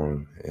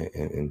poem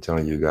and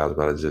telling you guys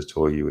what I just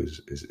told you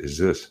is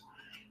this: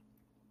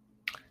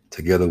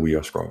 together we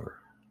are stronger.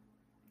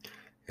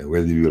 And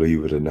whether you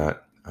believe it or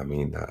not, I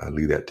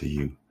leave that to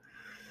you.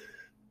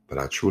 But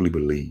I truly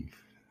believe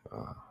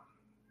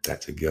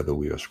that together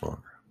we are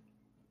stronger.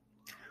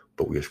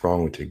 But we are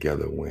stronger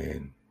together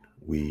when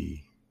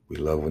we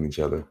love on each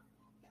other,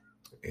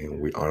 and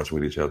we're honest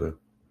with each other,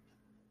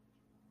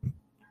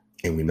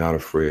 and we're not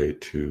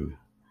afraid to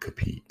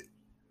compete,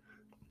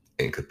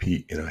 and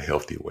compete in a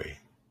healthy way.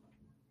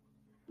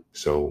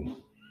 So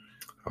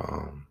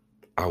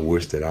I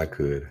wish that I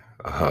could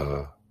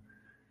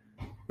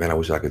man, I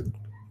wish I could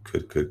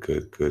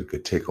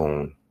take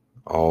on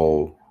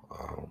all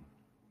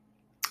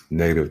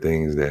negative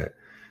things that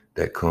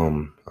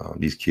come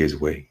these kids'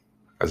 way.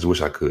 I just wish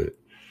I could.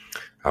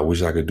 I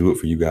wish I could do it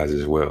for you guys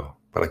as well,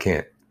 but I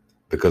can't,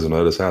 because on the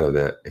other side of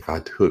that, if I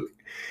took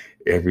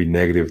every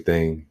negative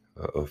thing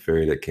of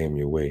failure that came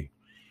your way,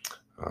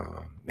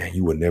 man,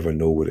 you would never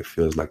know what it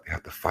feels like to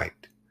have to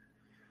fight.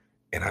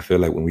 And I feel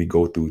like when we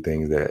go through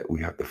things that we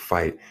have to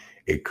fight,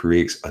 it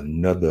creates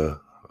another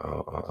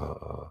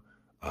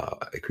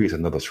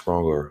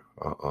stronger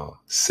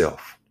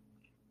self.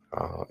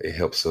 It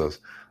helps us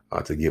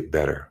to get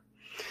better.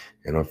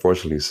 And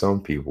unfortunately,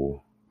 some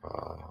people,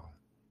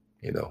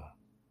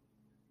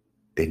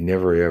 they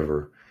never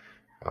ever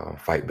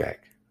fight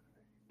back.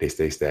 They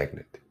stay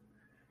stagnant,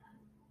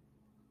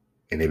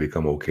 and they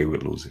become okay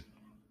with losing.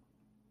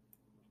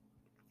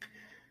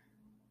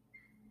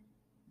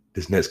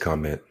 This next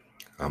comment,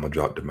 I'm gonna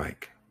drop the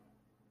mic.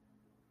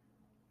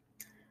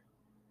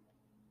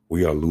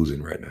 We are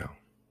losing right now.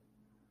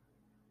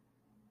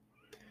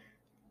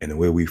 And the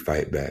way we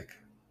fight back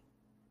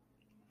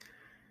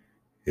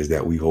is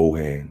that we hold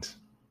hands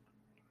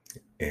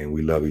and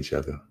we love each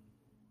other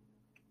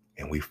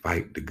and we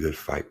fight the good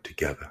fight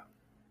together.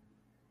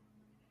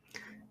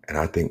 And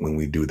I think when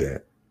we do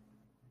that,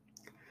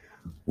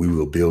 we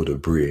will build a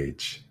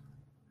bridge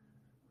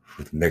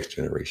for the next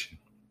generation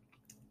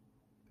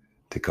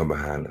to come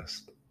behind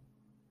us.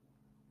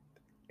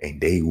 And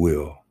they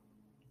will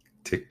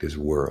take this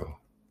world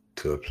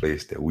to a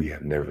place that we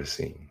have never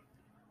seen.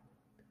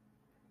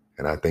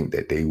 And I think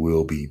that they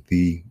will be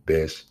the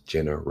best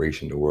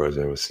generation the world has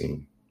ever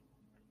seen.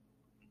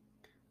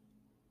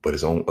 But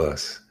it's on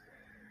us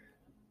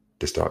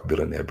to start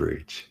building that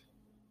bridge.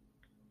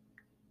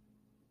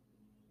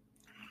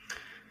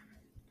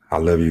 I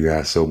love you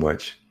guys so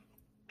much.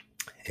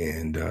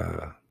 And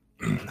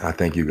I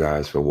thank you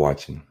guys for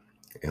watching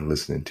and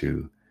listening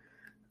to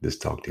this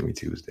Talk to Me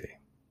Tuesday.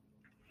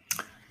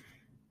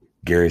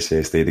 Gary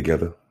says stay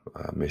together.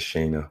 Miss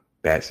Shayna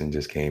Batson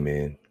just came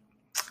in.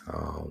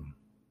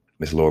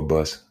 Miss Laura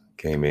Buss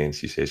came in.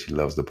 She said she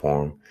loves the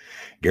poem.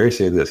 Gary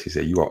said this. He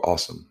said, "You are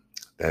awesome.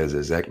 That is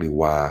exactly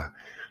why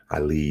I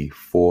lead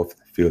 4th,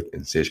 5th,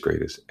 and 6th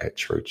graders at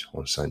church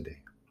on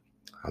Sunday."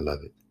 I love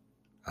it.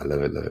 I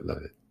love it, love it,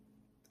 love it.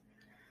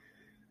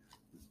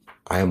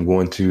 I am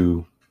going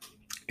to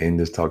end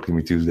this Talk to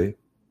Me Tuesday.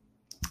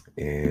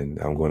 And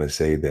I'm going to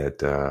say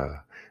that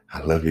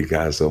I love you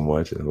guys so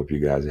much. And I hope you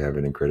guys have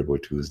an incredible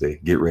Tuesday.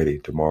 Get ready.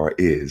 Tomorrow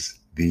is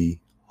the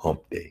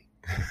hump day.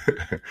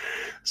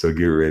 So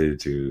get ready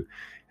to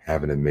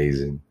have an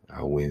amazing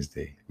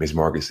Wednesday. Miss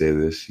Margaret said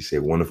this. She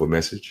said, "Wonderful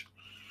message."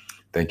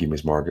 Thank you,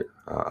 Miss Margaret.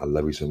 I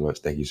love you so much.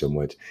 Thank you so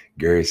much.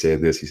 Gary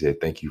said this. He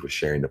said, "Thank you for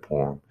sharing the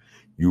poem.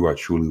 You are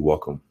truly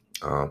welcome."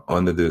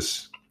 Under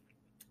this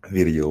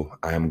video,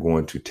 I am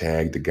going to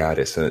tag the guy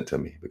that sent it to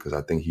me because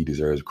I think he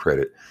deserves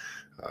credit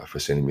for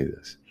sending me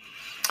this.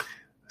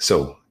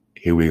 So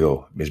here we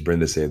go. Miss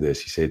Brenda said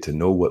this. She said, "To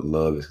know what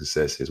love and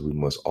success is, we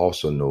must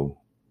also know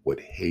what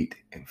hate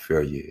and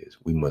failure is.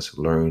 We must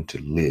learn to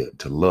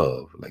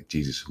love like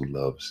Jesus, who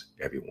loves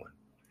everyone."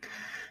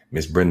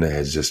 Miss Brenda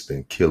has just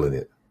been killing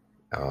it.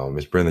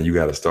 Miss Brenda, you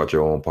got to start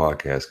your own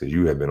podcast because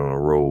you have been on a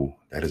roll.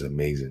 That is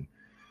amazing.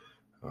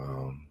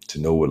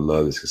 To know what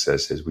love and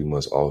success is, we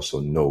must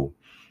also know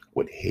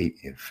what hate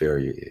and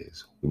failure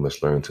is. We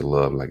must learn to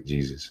love like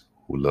Jesus,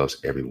 who loves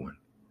everyone.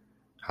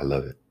 I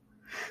love it.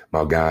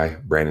 My guy,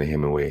 Brandon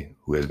Hemingway,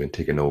 who has been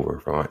taking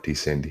over from Auntie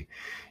Cindy.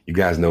 You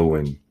guys know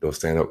when those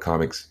stand-up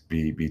comics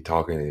be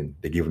talking and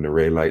they give them the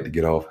red light to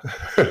get off.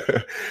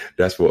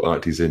 That's what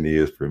Auntie Cindy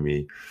is for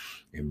me.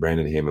 And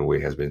Brandon Hemingway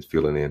has been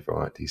filling in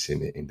for Auntie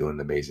Cindy and doing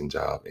an amazing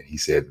job. And he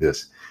said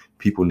this: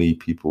 "People need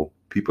people.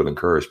 People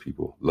encourage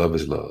people. Love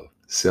is love.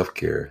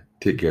 Self-care.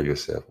 Take care of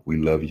yourself. We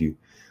love you."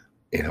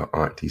 In her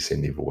Auntie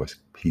Cindy voice,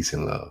 peace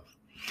and love.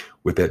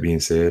 With that being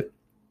said,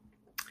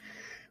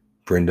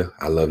 Brenda,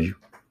 I love you.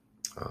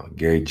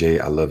 Gary J,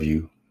 I love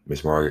you.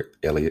 Miss Margaret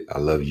Elliott, I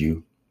love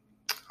you.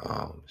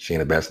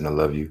 Shayna Batson, I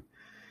love you.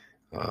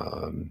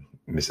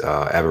 Miss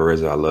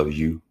Avareza, I love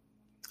you.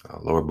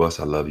 Laura Buss,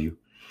 I love you.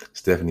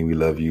 Stephanie, we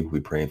love you.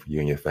 We're praying for you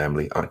and your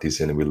family. Auntie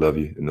Cindy, we love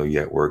you. I know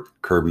you're at work.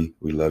 Kirby,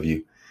 we love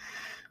you.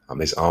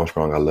 Miss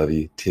Armstrong, I love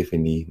you.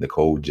 Tiffany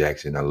Nicole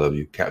Jackson, I love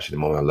you. Capture the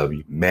Moment, I love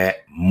you.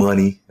 Matt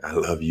Money, I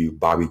love you.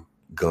 Bobby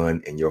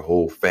Gunn and your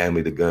whole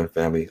family, the Gunn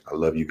family, I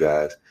love you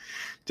guys.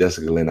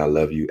 Jessica Lynn, I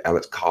love you.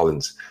 Alex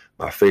Collins,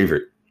 my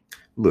favorite.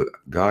 Look,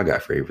 God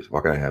got favorites.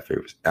 Why can't I have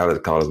favorites? Alex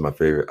Collins, my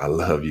favorite. I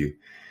love you.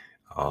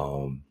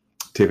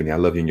 Tiffany, I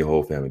love you and your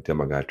whole family. Tell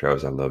my guy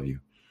Travis, I love you.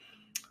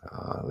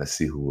 Let's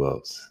see who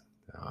else.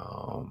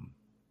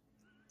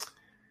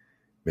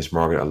 Miss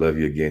Margaret, I love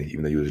you again,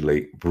 even though you was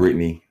late.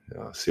 Brittany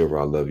Silver,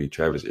 I love you.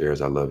 Travis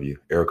Ayers, I love you.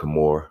 Erica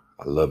Moore,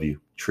 I love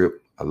you.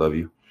 Tripp, I love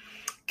you.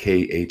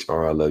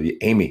 KHR, I love you.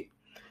 Amy,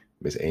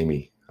 Miss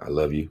Amy, I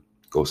love you.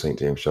 Go St.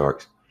 James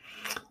Sharks.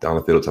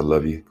 Donna Phillips, I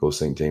love you. Go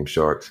St. James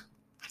Sharks.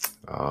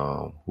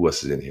 Who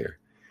else is in here?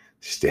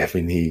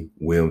 Stephanie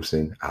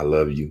Williamson, I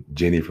love you.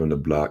 Jenny from the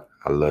block,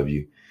 I love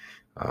you.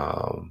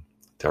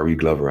 Tyree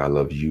Glover, I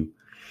love you.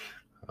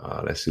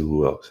 Let's see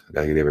who else. I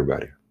gotta get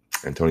everybody.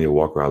 Antonio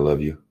Walker, I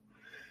love you.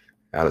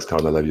 Alex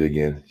Collins, I love you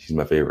again. She's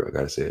my favorite. I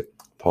gotta say it.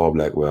 Paul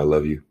Blackwell, I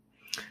love you.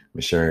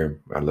 Miss Sharon,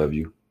 I love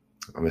you.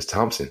 Miss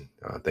Thompson,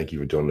 thank you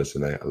for joining us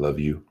tonight. I love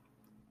you.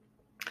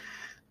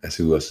 Let's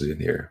see who else is in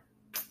here.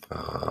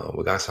 I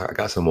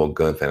got some more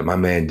gun fans. My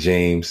man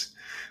James,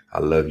 I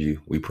love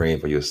you. We praying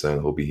for your son.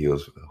 Hope he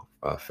heals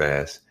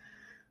fast.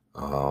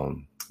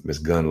 Miss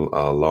Gun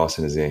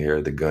Lawson is in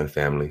here. The Gun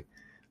family.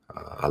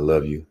 I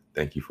love you.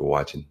 Thank you for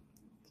watching.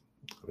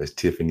 Miss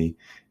Tiffany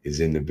is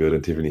in the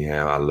building. Tiffany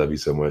Ham, I love you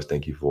so much.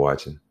 Thank you for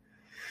watching.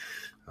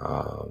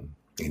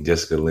 And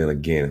Jessica Lynn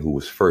again, who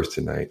was first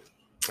tonight.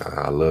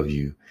 I love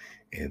you.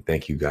 And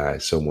thank you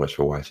guys so much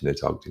for watching the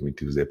Talk to Me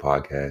Tuesday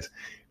podcast.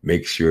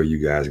 Make sure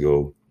you guys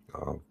go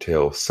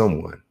tell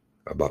someone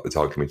about the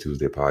Talk to Me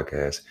Tuesday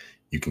podcast.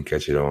 You can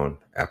catch it on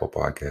Apple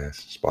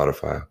Podcasts,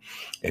 Spotify,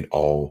 and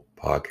all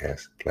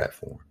podcast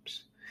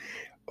platforms.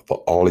 For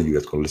all of you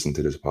that's going to listen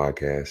to this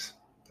podcast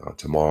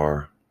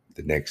tomorrow,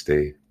 the next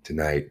day,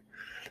 tonight,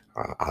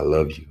 I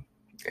love you.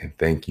 And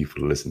thank you for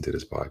listening to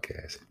this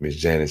podcast. Miss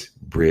Janice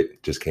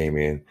Britt just came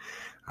in.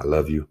 I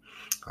love you.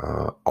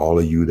 All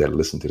of you that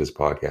listen to this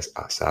podcast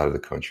outside of the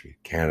country,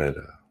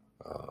 Canada,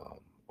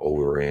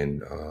 over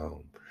in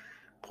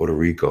Puerto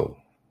Rico,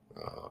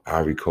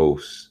 Ivory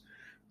Coast,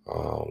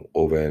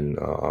 over in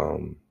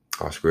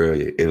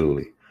Australia,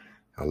 Italy.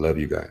 I love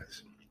you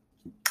guys.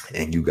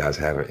 And you guys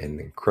have an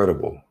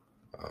incredible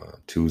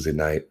Tuesday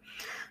night.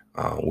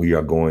 We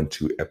are going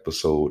to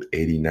episode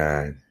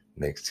 89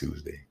 next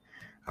Tuesday.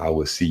 I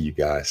will see you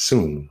guys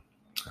soon.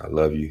 I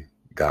love you.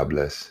 God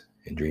bless.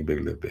 And dream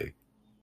big, live big.